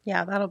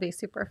 Yeah, that'll be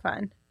super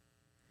fun.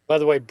 By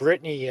the way,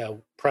 Brittany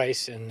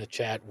Price in the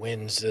chat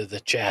wins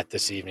the chat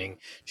this evening.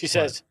 She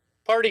says,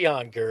 "Party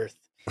on, Girth."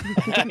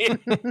 And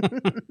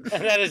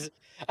that is,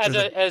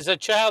 as a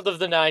child of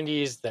the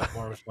 90s, that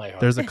warms my heart.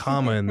 There's a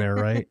comma in there,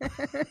 right?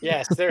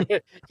 Yes.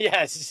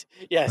 Yes.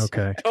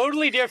 Okay.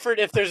 Totally different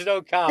if there's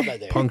no comma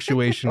there.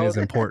 Punctuation is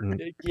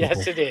important.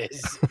 Yes, it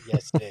is.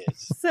 Yes, it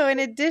is. So in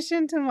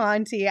addition to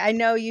Monty, I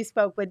know you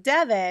spoke with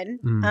Devin.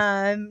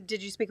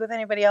 Did you speak with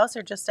anybody else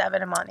or just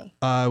Devin and Monty?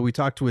 We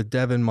talked with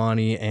Devin,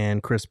 Monty,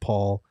 and Chris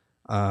Paul.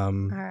 All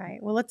right.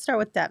 Well, let's start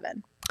with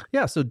Devin.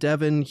 Yeah. So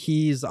Devin,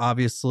 he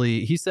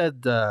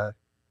said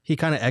he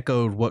kind of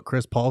echoed what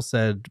Chris Paul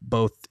said,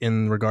 both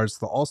in regards to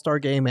the All-Star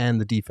game and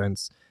the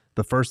defense.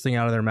 The first thing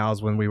out of their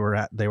mouths when they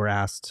were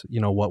asked,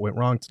 what went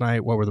wrong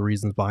tonight? What were the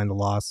reasons behind the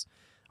loss?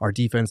 Our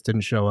defense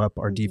didn't show up.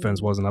 Our defense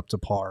wasn't up to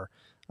par.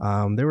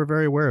 They were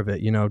very aware of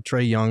it.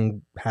 Trae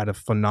Young had a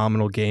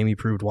phenomenal game. He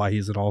proved why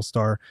he's an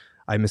all-star.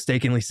 I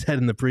mistakenly said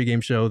in the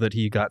pregame show that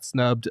he got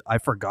snubbed. I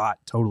forgot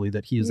totally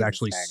that he is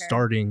actually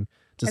starting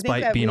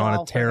despite being on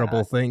a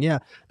terrible thing. Yeah,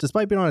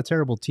 despite being on a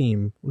terrible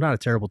team. Not a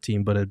terrible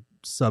team, but a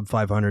sub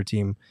 500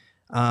 team.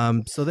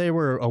 So they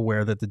were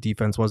aware that the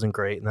defense wasn't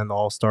great. And then the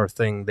all-star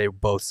thing, they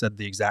both said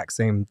the exact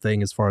same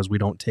thing as far as we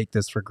don't take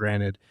this for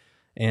granted.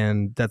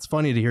 And that's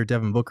funny to hear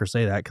Devin Booker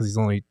say that because he's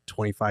only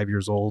 25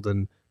 years old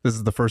and this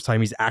is the first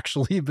time he's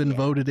actually been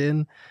voted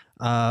in.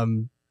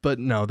 But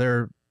no,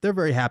 they're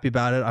very happy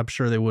about it. I'm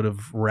sure they would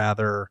have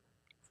rather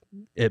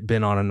it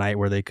been on a night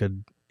where they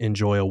could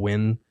enjoy a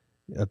win.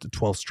 The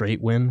 12th straight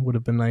win would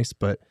have been nice,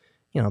 but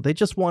they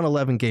just won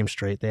 11 games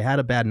straight. They had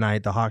a bad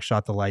night. The Hawks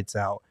shot the lights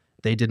out.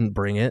 They didn't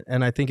bring it.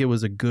 And I think it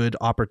was a good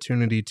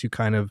opportunity to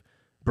kind of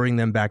bring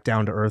them back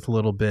down to earth a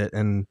little bit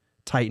and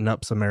tighten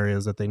up some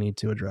areas that they need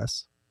to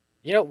address.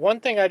 One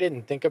thing I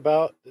didn't think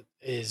about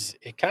is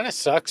it kind of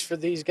sucks for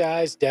these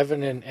guys,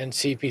 Devin and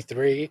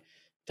CP3,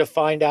 to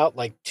find out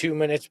like 2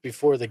 minutes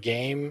before the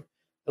game,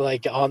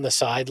 like on the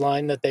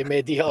sideline that they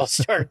made the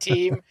All-Star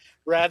team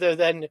rather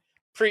than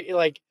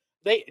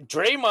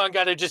Draymond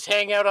got to just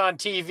hang out on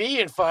TV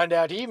and find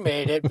out he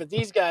made it, but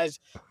these guys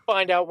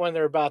find out when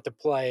they're about to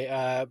play.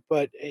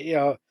 But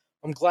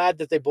I'm glad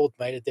that they both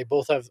made it. They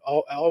both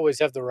always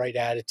have the right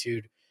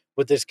attitude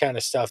with this kind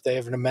of stuff. They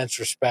have an immense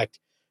respect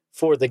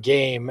for the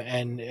game.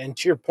 And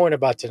to your point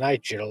about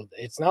tonight, Gerald,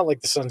 it's not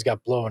like the Suns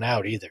got blown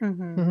out either.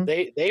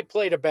 They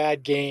played a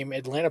bad game.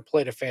 Atlanta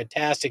played a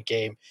fantastic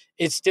game.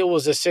 It still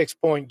was a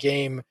 6-point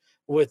game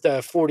with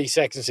 40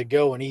 seconds to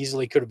go and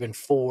easily could have been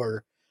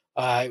 4.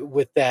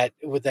 With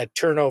that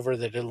turnover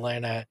that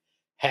Atlanta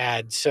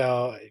had.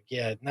 So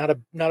yeah, not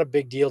a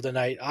big deal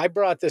tonight. I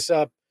brought this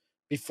up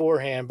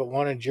beforehand, but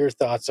wanted your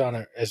thoughts on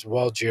it as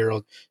well,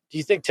 Gerald. Do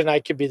you think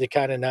tonight could be the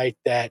kind of night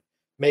that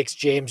makes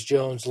James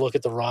Jones look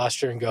at the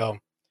roster and go,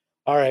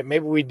 all right,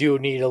 maybe we do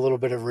need a little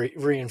bit of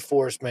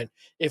reinforcement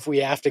if we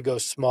have to go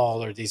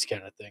small or these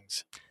kind of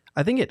things?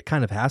 I think it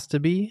kind of has to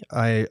be.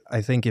 I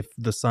think if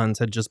the Suns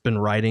had just been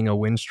riding a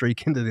win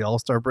streak into the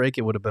All-Star break,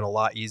 it would have been a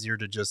lot easier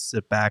to just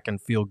sit back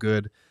and feel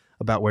good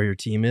about where your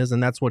team is.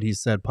 And that's what he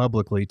said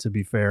publicly, to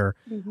be fair.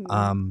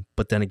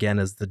 But then again,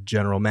 as the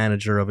general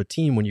manager of a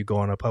team, when you go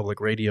on a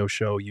public radio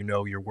show, you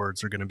know your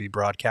words are going to be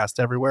broadcast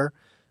everywhere.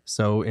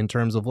 So in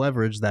terms of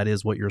leverage, that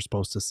is what you're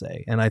supposed to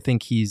say. And I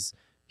think he's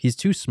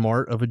too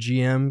smart of a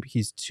GM.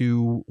 He's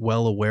too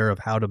well aware of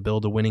how to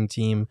build a winning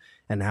team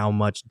and how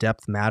much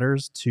depth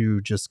matters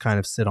to just kind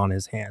of sit on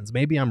his hands.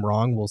 Maybe I'm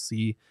wrong. We'll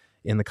see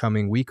in the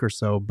coming week or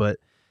so. But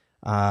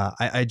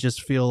I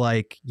just feel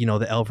like, the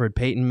Elfrid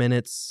Payton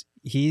minutes,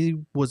 he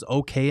was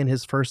okay in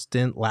his first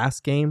stint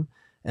last game.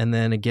 And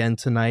then again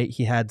tonight,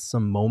 he had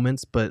some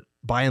moments. But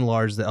by and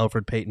large, the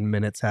Elfrid Payton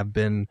minutes have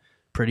been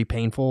pretty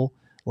painful.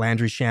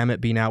 Landry Shamet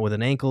being out with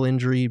an ankle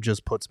injury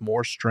just puts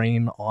more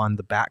strain on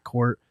the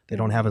backcourt. They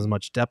don't have as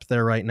much depth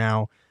there right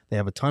now. They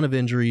have a ton of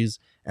injuries,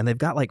 and they've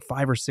got like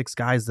 5 or 6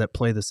 guys that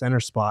play the center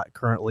spot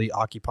currently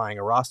occupying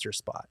a roster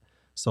spot.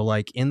 So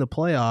like in the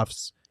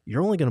playoffs,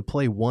 you're only going to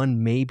play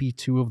 1, maybe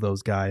 2 of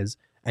those guys,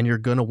 and you're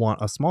going to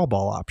want a small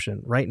ball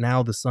option. Right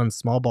now, the Suns'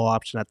 small ball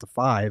option at the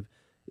 5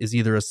 is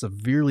either a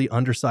severely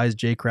undersized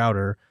Jay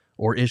Crowder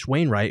or Ish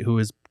Wainwright, who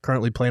is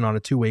currently playing on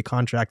a 2-way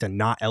contract and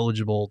not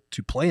eligible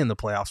to play in the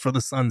playoffs for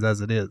the Suns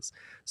as it is.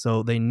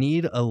 So they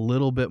need a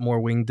little bit more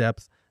wing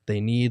depth. They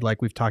need,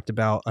 like we've talked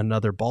about,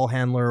 another ball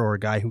handler or a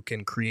guy who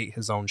can create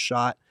his own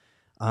shot.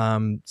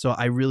 So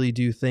I really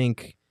do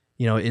think,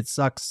 it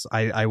sucks.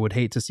 I would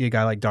hate to see a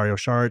guy like Dario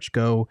Saric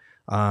go.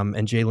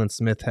 And Jalen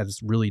Smith has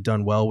really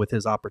done well with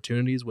his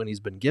opportunities when he's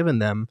been given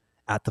them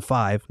at the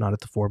 5, not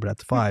at the 4, but at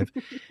the 5.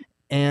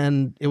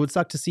 And it would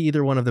suck to see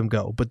either one of them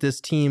go. But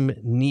this team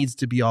needs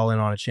to be all in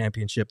on a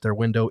championship. Their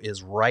window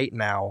is right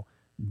now.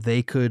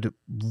 They could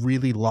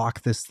really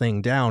lock this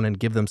thing down and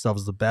give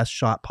themselves the best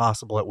shot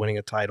possible at winning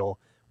a title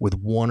with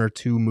 1 or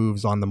 2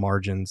 moves on the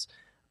margins.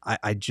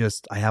 I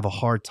have a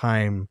hard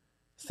time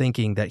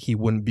thinking that he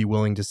wouldn't be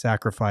willing to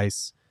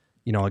sacrifice,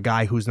 a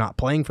guy who's not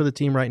playing for the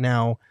team right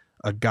now,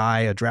 a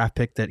draft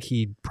pick that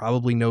he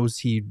probably knows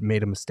he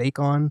made a mistake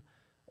on,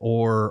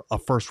 or a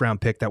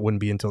first-round pick that wouldn't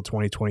be until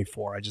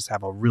 2024. I just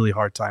have a really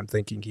hard time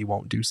thinking he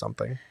won't do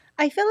something.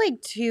 I feel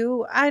like,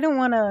 too, I don't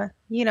want to,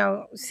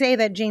 say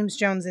that James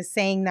Jones is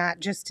saying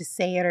that just to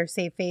say it or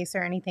save face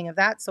or anything of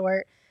that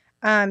sort,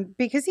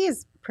 because he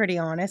is pretty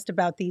honest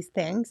about these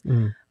things.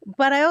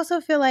 But I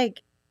also feel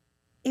like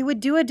it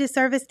would do a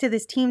disservice to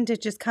this team to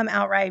just come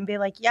outright and be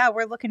like, yeah,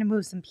 we're looking to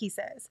move some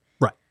pieces.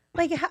 Right.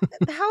 Like,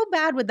 how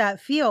bad would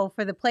that feel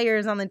for the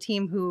players on the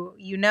team who,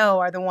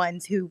 are the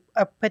ones who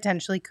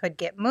potentially could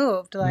get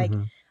moved? Like,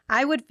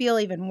 I would feel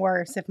even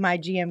worse if my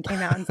GM came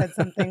out and said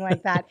something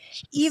like that.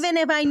 Even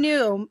if I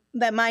knew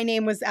that my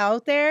name was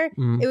out there,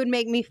 it would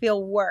make me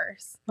feel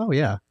worse. Oh,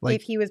 yeah.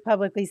 If he was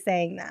publicly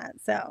saying that.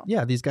 So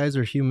yeah, these guys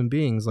are human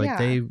beings. Like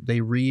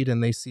they read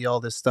and they see all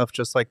this stuff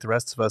just like the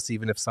rest of us,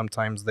 even if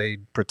sometimes they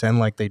pretend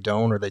like they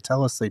don't or they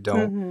tell us they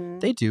don't.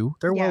 They do.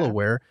 They're well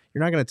aware.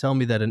 You're not going to tell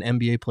me that an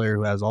NBA player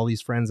who has all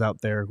these friends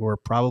out there who are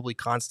probably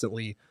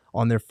constantly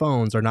on their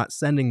phones are not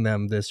sending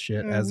them this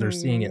shit as they're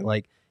seeing it.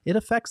 Like, it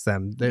affects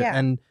them.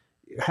 And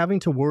having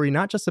to worry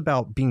not just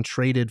about being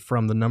traded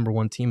from the number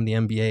 1 team in the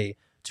NBA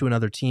to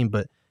another team,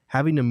 but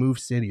having to move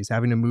cities,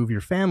 having to move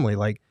your family.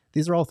 Like,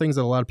 these are all things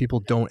that a lot of people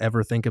don't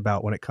ever think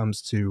about when it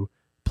comes to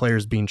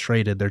players being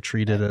traded. They're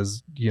treated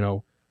as,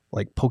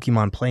 like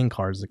Pokemon playing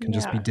cards that can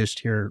just be dished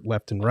here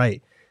left and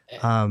right.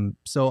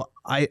 So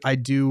I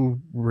do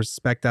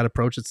respect that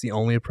approach. It's the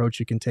only approach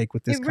you can take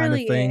with this kind of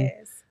thing.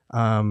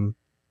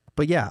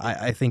 But yeah,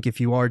 I think if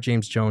you are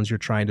James Jones, you're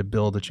trying to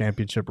build a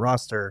championship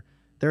roster,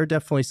 there are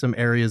definitely some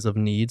areas of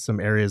need, some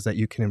areas that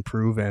you can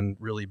improve and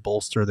really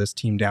bolster this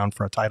team down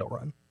for a title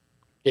run.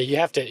 Yeah,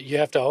 you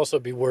have to also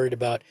be worried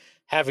about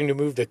having to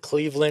move to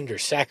Cleveland or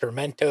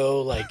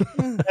Sacramento. Like,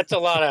 that's a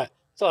lot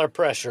of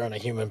pressure on a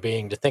human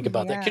being to think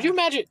about that. Could you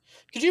imagine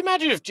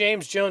if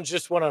James Jones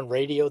just went on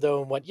radio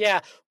though and went,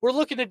 "Yeah, we're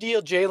looking to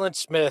deal Jalen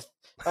Smith,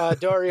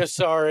 Dario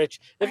Saric.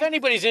 If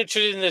anybody's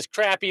interested in this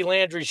crappy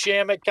Landry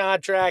Shamet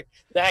contract,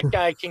 that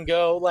guy can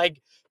go."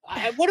 Like,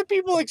 what do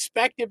people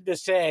expect him to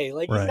say?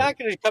 Like, he's not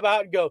going to come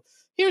out and go,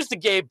 "Here's the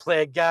game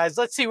plan, guys.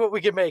 Let's see what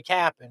we can make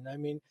happen." I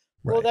mean,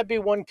 well, that'd be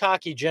one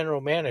cocky general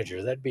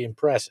manager. That'd be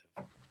impressive.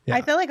 Yeah.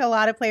 I feel like a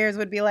lot of players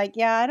would be like,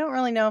 yeah, I don't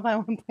really know if I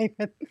want to play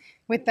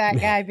with that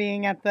guy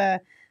being at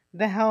the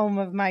helm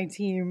of my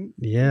team.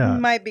 Yeah.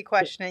 Might be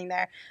questioning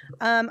there.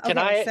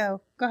 Okay,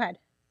 so go ahead.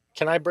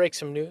 Can I break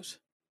some news?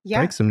 Yeah.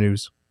 Break some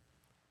news.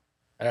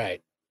 All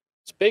right.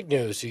 It's big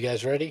news. You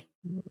guys ready?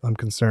 I'm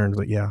concerned,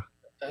 but yeah.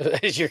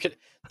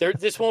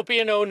 This won't be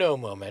an oh-no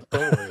moment.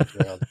 Don't worry,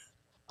 Gerald.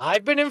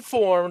 I've been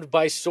informed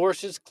by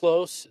sources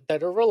close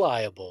that are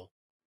reliable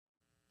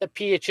that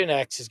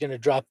PHNX is going to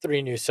drop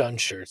 3 new Sun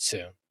shirts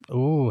soon.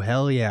 Oh,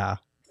 hell yeah.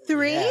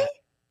 3? Yeah.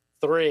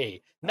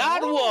 3.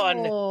 Not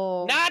one,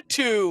 not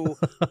 2,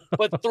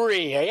 but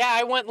 3. Yeah,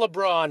 I went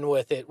LeBron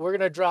with it. We're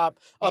gonna drop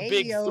a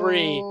big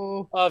 3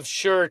 of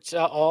shirts,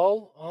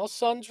 all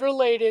Suns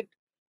related.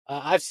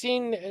 I've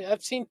seen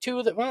 2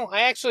 of them. Well,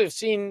 I actually have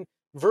seen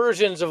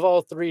versions of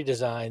all 3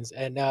 designs,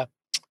 and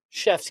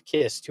chef's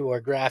kiss to our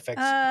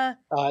graphics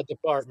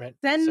department.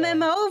 Send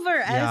them over,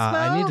 yeah,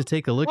 Espo. I need to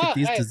take a look at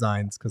these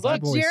designs because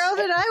Gerald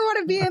and I want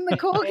to be in the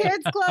Cool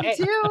Kids Club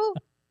too.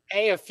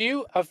 Hey, a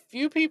few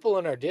people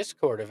in our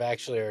Discord have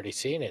actually already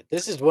seen it.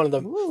 This is one of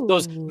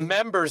those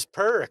members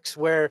perks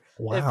where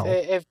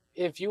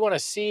if you want to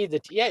see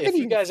if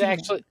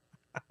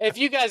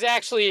you guys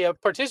actually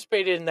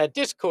participated in that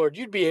Discord,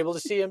 you'd be able to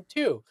see them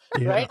too,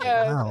 right?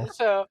 Wow.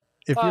 So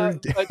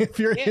if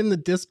you're in the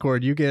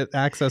Discord, you get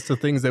access to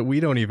things that we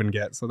don't even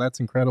get. So that's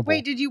incredible.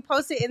 Wait, did you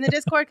post it in the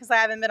Discord? Because I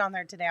haven't been on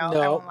there today.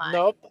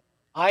 Nope.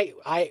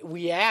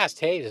 We asked,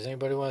 hey, does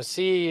anybody want to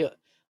see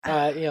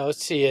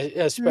see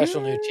a special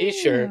new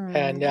T-shirt,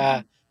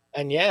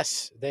 and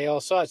yes, they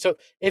all saw it. So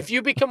if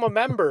you become a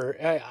member,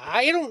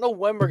 I don't know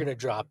when we're going to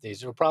drop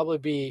these. It'll probably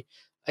be,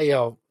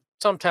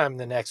 sometime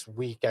the next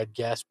week, I'd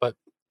guess. But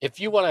if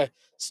you want to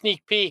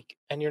sneak peek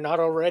and you're not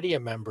already a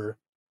member,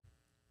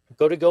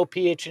 go to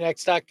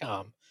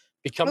gophnx.com,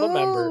 become a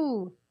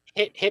member,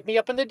 hit me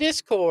up in the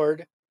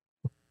Discord,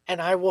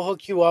 and I will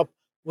hook you up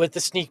with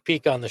the sneak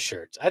peek on the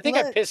shirts. I think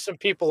I pissed some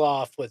people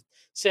off with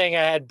saying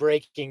I had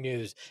breaking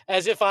news,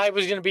 as if I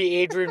was going to be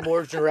Adrian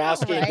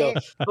Wojnarowski and go,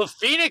 the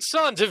Phoenix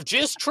Suns have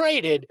just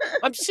traded.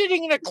 I'm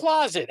sitting in a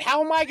closet.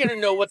 How am I going to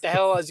know what the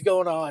hell is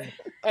going on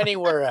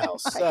anywhere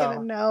else? I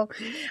don't know.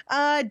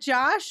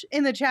 Josh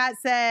in the chat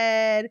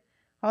said,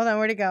 hold on,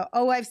 where'd it go?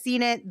 Oh, I've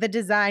seen it. The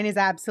design is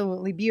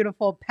absolutely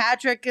beautiful.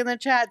 Patrick in the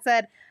chat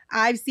said,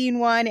 I've seen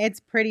one.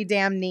 It's pretty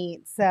damn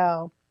neat.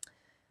 So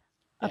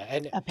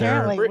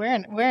apparently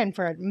we're in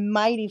for a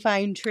mighty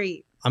fine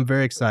treat. I'm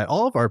very excited.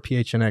 All of our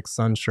PHNX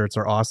Sun shirts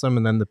are awesome,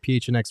 and then the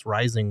PHNX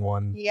Rising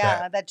one,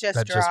 that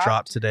just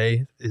dropped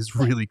today, is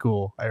really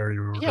cool. I already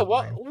remember. Yeah,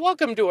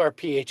 welcome to our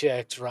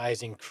PHNX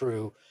Rising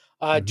crew,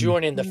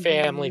 joining the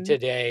family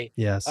today.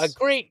 Yes, a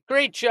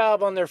great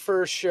job on their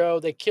first show.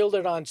 They killed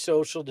it on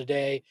social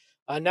today.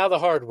 Now the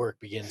hard work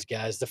begins,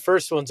 guys. The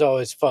first one's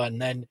always fun.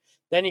 Then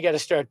you got to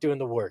start doing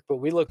the work. But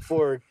we look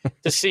forward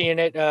to seeing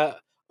it.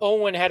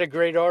 Owen had a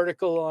great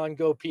article on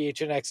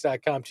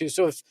gophnx.com too.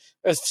 So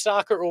if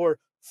soccer or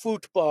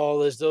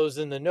football, as those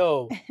in the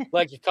know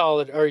like you call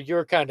it, are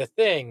your kind of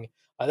thing,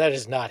 that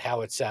is not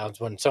how it sounds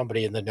when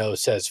somebody in the know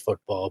says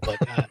football. But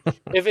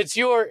if it's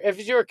your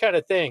kind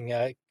of thing,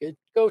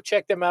 go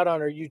check them out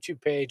on our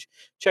YouTube page.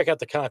 Check out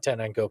the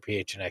content on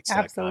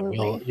gophnx.com.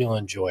 You'll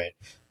enjoy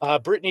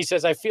it. Brittany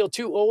says, I feel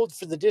too old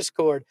for the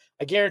Discord.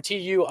 I guarantee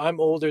you I'm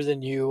older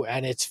than you,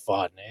 and it's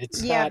fun.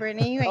 It's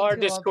Brittany, you ain't our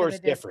too Discord's old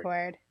for the different.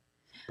 Discord.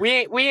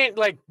 We ain't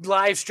like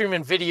live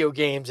streaming video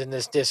games in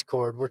this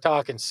Discord. We're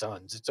talking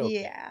Suns. It's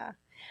okay. Yeah.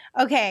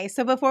 Okay,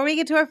 so before we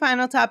get to our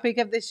final topic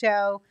of the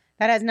show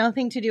that has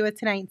nothing to do with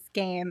tonight's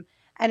game,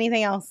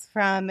 anything else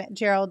from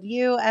Gerald,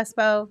 you,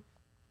 Espo,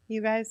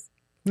 you guys?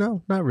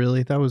 No, not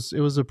really. It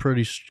was a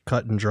pretty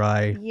cut and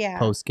dry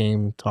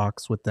post-game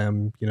talks with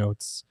them.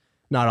 It's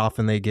not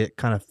often they get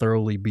kind of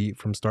thoroughly beat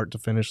from start to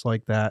finish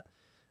like that.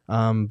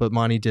 But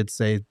Monty did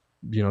say,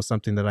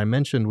 something that I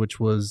mentioned, which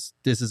was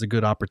this is a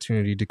good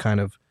opportunity to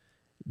kind of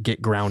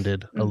get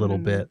grounded a little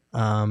bit,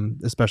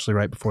 especially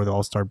right before the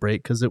All-Star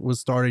break, because it was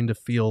starting to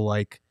feel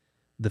like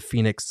the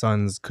Phoenix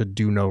Suns could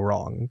do no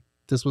wrong.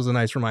 This was a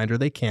nice reminder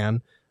they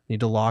need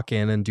to lock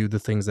in and do the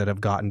things that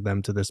have gotten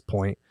them to this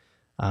point.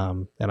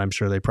 And I'm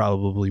sure they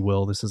probably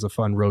will. This is a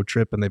fun road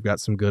trip, and they've got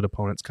some good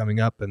opponents coming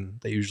up, and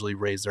they usually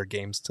raise their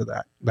games to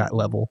that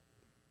level.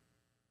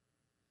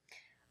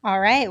 All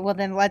right, well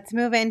then let's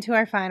move into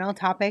our final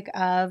topic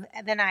of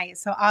the night.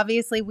 So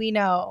obviously we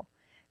know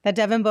that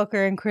Devin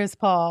Booker and Chris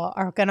Paul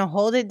are going to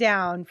hold it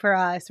down for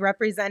us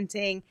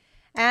representing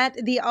at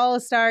the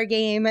All-Star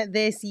game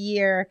this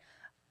year.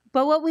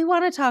 But what we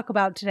want to talk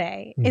about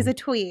today is a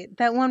tweet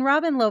that one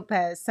Robin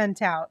Lopez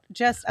sent out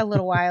just a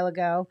little while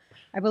ago.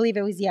 I believe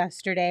it was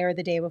yesterday or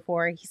the day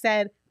before. He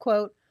said,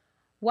 quote,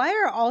 "Why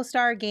are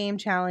All-Star game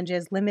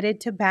challenges limited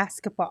to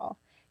basketball?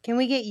 Can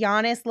we get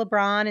Giannis,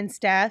 LeBron, and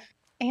Steph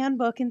and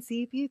Book and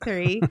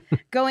CP3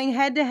 going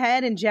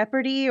head-to-head in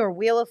Jeopardy or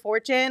Wheel of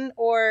Fortune,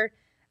 or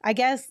I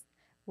guess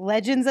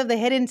Legends of the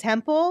Hidden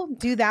Temple?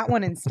 Do that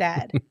one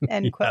instead."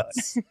 End quote.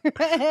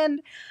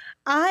 And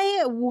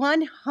I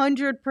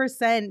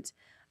 100%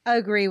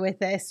 agree with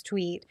this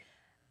tweet.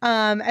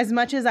 As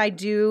much as I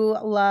do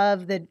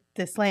love the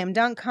slam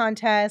dunk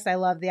contest, I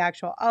love the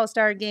actual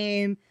All-Star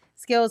game,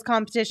 skills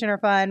competition are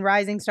fun,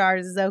 Rising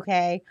Stars is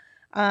okay.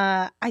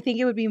 I think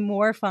it would be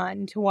more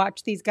fun to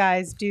watch these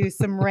guys do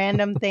some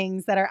random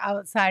things that are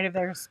outside of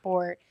their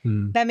sport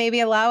that maybe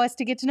allow us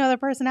to get to know their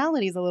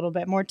personalities a little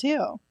bit more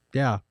too.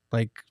 Yeah,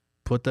 like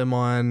put them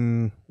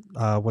on,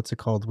 what's it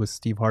called with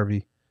Steve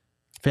Harvey?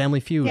 Family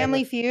Feud.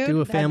 Family Feud? Do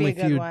a That'd Family be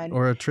a good Feud one.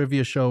 or a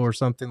trivia show or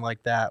something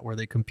like that where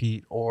they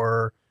compete,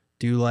 or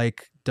do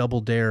like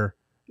Double Dare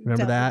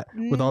Remember that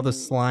with all the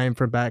slime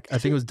from back? I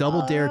think it was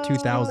Double Dare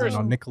 2000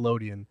 on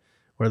Nickelodeon,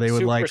 where they would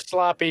Super like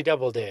sloppy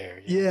Double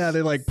Dare. Yes. Yeah,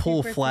 they like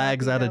pull Super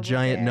flags sloppy out of Double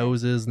giant Dare.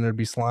 noses, and there'd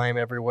be slime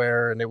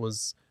everywhere, and it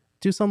was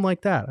do something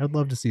like that. I'd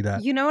love to see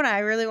that. You know what I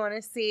really want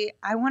to see?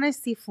 I want to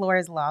see floor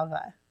is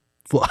lava.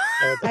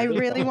 I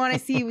really want to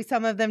see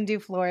some of them do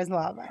floor is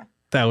lava.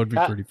 That would be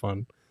pretty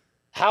fun.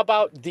 How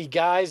about the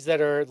guys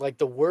that are like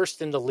the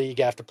worst in the league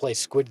have to play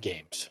Squid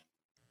Games?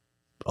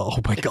 Oh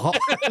my god!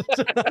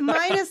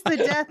 Minus the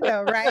death,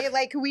 though, right?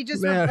 Like, could we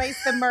just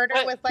replace the murder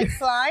with like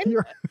slime?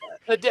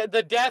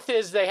 The death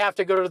is they have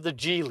to go to the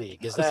G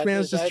League. Is This that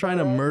man's is just that trying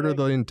to right? murder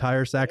the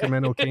entire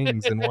Sacramento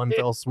Kings in one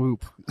fell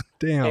swoop.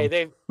 Damn.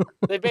 Hey,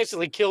 they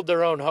basically killed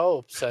their own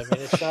hopes. I mean,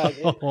 it's not.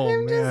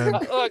 Oh man.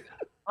 Look,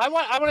 I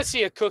want to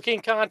see a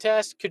cooking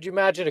contest. Could you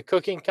imagine a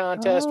cooking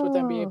contest with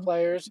NBA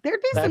players?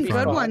 There'd be That'd some be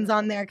good fun. ones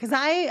on there because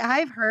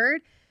I've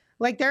heard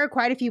like there are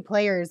quite a few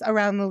players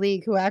around the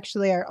league who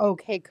actually are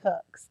okay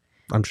cooks.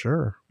 I'm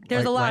sure.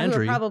 There's Like a lot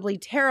Landry. who are probably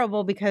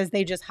terrible because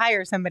they just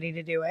hire somebody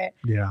to do it.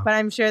 Yeah, But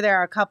I'm sure there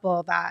are a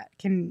couple that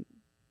can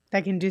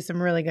do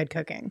some really good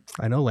cooking.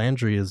 I know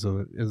Landry is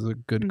a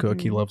good cook.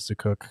 He Mhm. loves to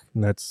cook,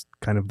 and that's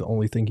kind of the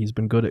only thing he's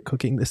been good at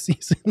cooking this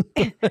season.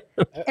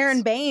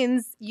 Aaron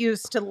Baines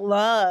used to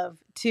love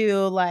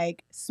to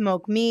like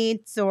smoke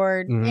meats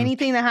or Mhm.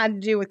 anything that had to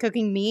do with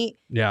cooking meat.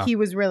 Yeah, He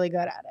was really good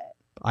at it.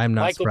 I'm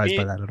not Michael surprised B-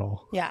 by that at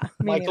all. Yeah.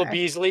 me Michael neither.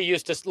 Beasley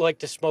used to like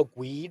to smoke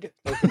weed.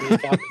 There could be a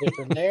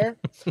competition there.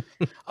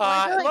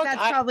 I feel like Look,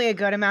 that's probably a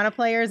good amount of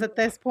players at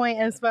this point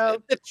as well.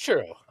 it's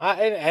true,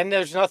 and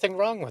there's nothing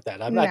wrong with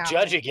that. I'm not No.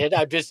 judging it.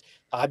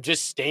 I'm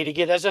just stating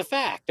it as a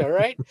fact. All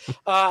right.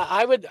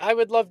 I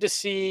would love to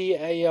see.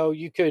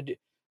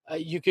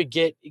 You could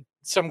get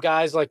some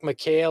guys like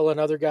McHale and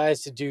other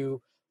guys to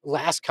do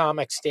Last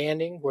Comic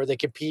Standing, where they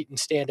compete in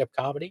stand-up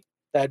comedy.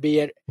 That'd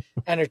be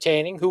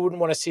entertaining. Who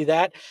wouldn't want to see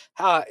that?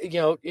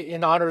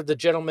 In honor of the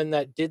gentleman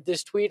that did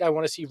this tweet, I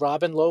want to see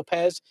Robin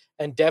Lopez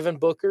and Devin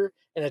Booker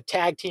in a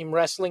tag team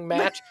wrestling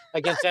match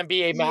against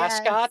NBA Yes.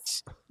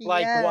 mascots.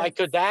 Like, why Yes.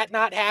 could that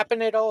not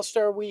happen at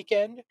All-Star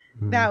Weekend?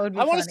 That would be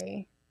I wanna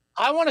funny.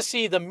 I want to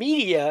see the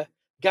media,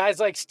 guys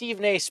like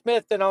Stephen A.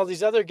 Smith and all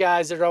these other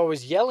guys that are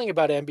always yelling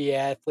about NBA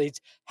athletes,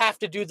 have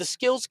to do the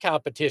skills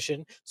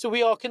competition so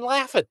we all can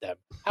laugh at them.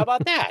 How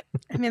about that?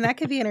 I mean, that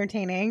could be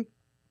entertaining.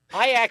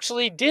 I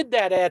actually did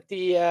that at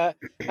the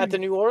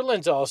New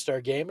Orleans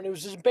All-Star game, and it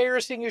was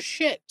embarrassing as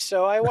shit.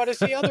 So I want to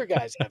see other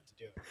guys have to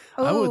do it.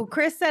 I Oh, would-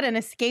 Chris said an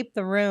escape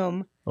the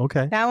room.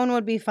 Okay. That one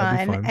would be That'd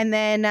fun. be fun. And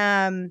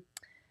then,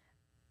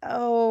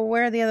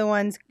 where are the other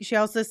ones? She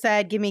also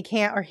said,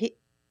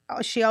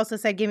 she also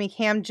said, give me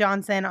Cam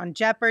Johnson on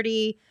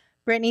Jeopardy.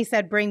 Brittany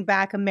said, bring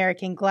back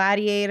American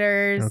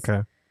Gladiators.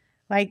 Okay.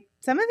 Like,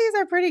 some of these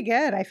are pretty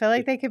good. I feel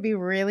like they could be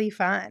really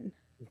fun.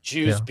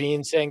 Juice Yeah.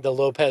 Bean saying the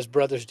Lopez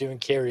brothers doing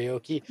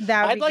karaoke.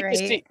 That would I'd be like great.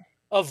 to see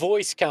a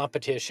voice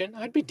competition.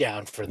 I'd be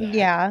down for that.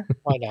 Yeah,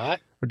 Why not?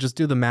 Or just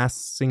do the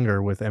Masked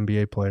Singer with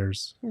NBA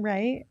players.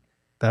 right?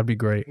 That'd be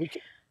great.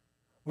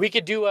 We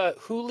could do a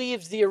who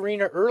leaves the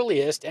arena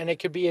earliest, and it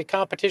could be a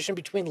competition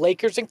between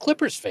Lakers and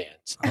Clippers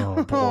fans.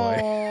 Oh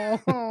boy.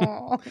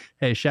 Oh.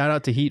 Hey, shout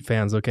out to Heat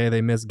fans. Okay,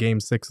 they missed Game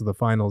 6 of the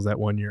finals that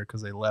one year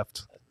because they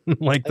left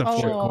like the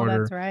fourth quarter.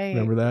 That's right.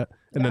 Remember that?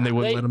 And then they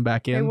wouldn't let them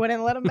back They in.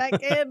 wouldn't let them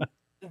back in.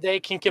 They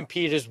can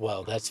compete as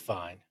well. That's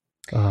fine.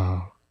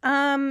 Oh,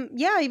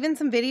 Yeah, even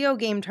some video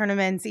game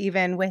tournaments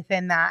even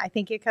within that. I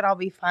think it could all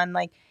be fun.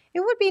 Like it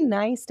would be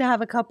nice to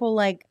have a couple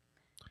like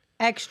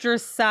extra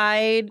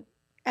side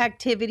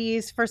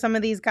activities for some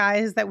of these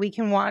guys that we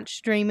can watch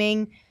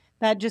streaming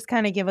that just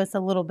kind of give us a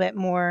little bit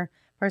more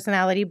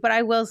personality. But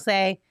I will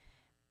say,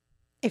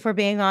 if we're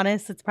being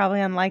honest, it's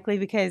probably unlikely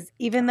because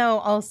even though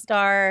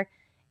All-Star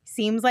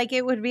seems like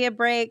it would be a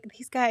break,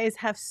 these guys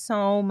have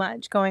so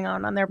much going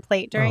on their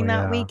plate during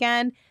that yeah.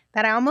 weekend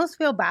that I almost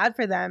feel bad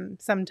for them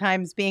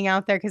sometimes being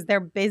out there because they're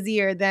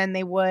busier than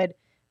they would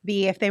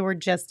be if they were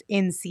just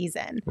in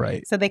season.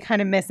 right. So they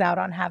kind of miss out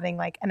on having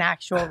like an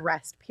actual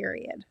rest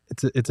period.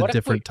 It's a What if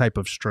different type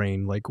of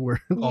strain, like where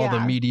all the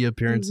Yeah. media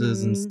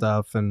appearances and Mhm.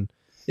 stuff. And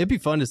it'd be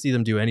fun to see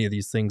them do any of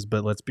these things,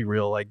 but let's be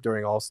real, like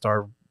during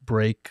All-Star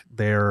break,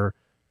 they're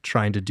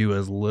trying to do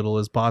as little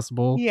as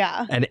possible.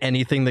 Yeah. And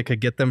anything that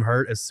could get them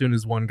hurt as soon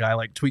as one guy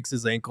like tweaks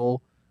his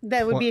ankle.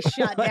 That would be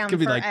shut down could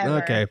be forever.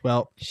 like, okay,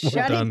 well, we're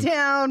Shut done. it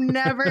down.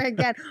 Never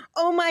again.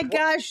 Oh my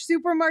gosh.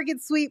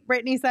 Supermarket sweep,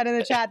 Brittany said in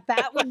the chat.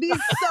 That would be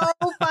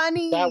so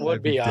funny. That would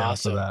I'd be be down for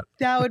awesome. that.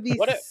 That would be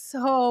What if-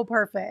 so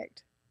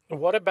perfect.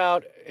 What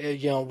about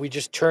we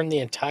just turn the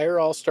entire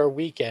All-Star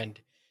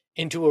weekend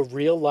into a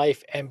real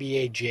life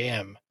NBA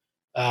Jam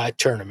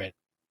tournament?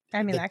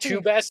 I mean, the that two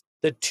could be best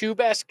the two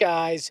best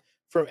guys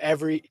from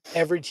every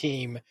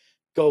team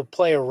go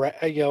play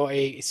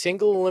a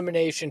single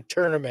elimination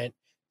tournament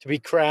to be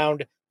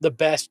crowned the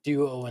best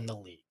duo in the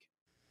league.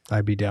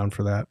 I'd be down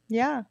for that.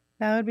 Yeah,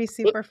 that would be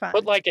super fun.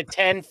 Put like a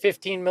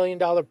 $10-15 million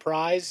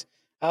prize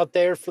out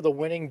there for the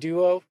winning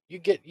duo. You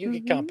get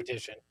Mhm.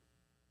 competition.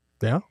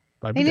 Yeah.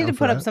 They need to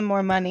put up some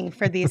more money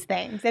for these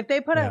things. If they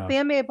put up, the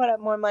Yeah. NBA put up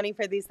more money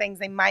for these things,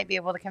 they might be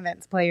able to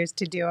convince players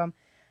to do them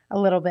a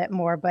little bit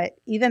more. But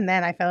even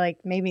then, I feel like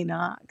maybe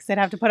not, because they'd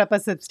have to put up a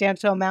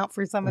substantial amount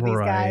for some of these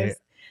guys.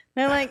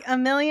 They're like,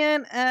 $1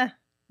 million?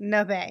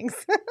 No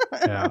thanks.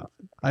 Yeah,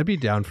 I'd be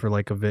down for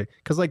like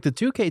because like the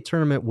 2K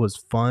tournament was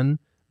fun,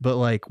 but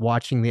like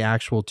watching the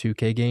actual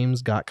 2K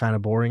games got kind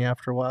of boring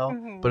after a while.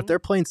 But if they're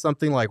playing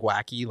something like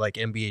wacky, like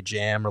NBA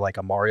Jam or like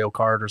a Mario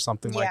Kart or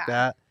something like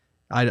that,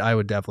 I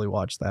would definitely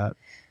watch that.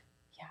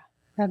 Yeah,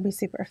 that'd be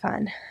super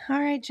fun.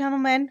 All right,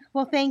 gentlemen.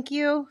 Well, thank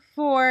you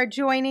for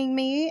joining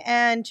me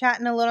and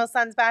chatting a little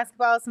Suns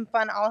basketball, some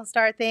fun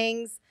all-star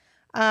things.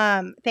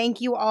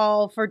 Thank you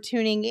all for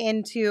tuning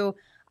into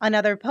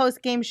another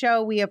post-game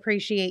show. We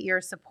appreciate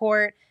your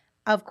support.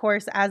 Of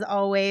course, as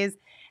always,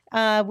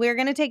 we're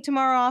going to take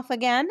tomorrow off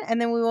again,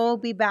 and then we will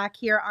be back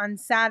here on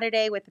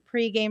Saturday with the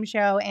pregame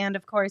show and,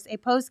 of course, a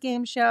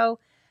postgame show.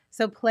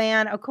 So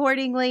plan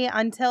accordingly.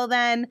 Until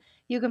then,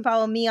 you can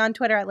follow me on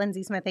Twitter at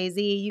Lindsay Smith AZ.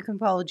 You can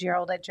follow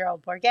Gerald at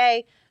Gerald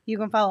Bourget. You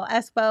can follow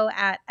Espo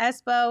at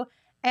Espo.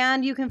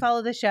 And you can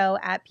follow the show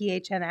at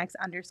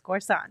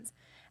PHNX_Suns.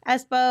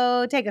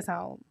 Espo, take us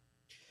home.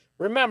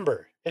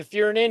 Remember, if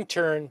you're an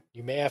intern,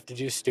 you may have to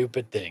do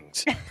stupid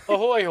things.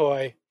 Ahoy,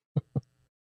 hoy.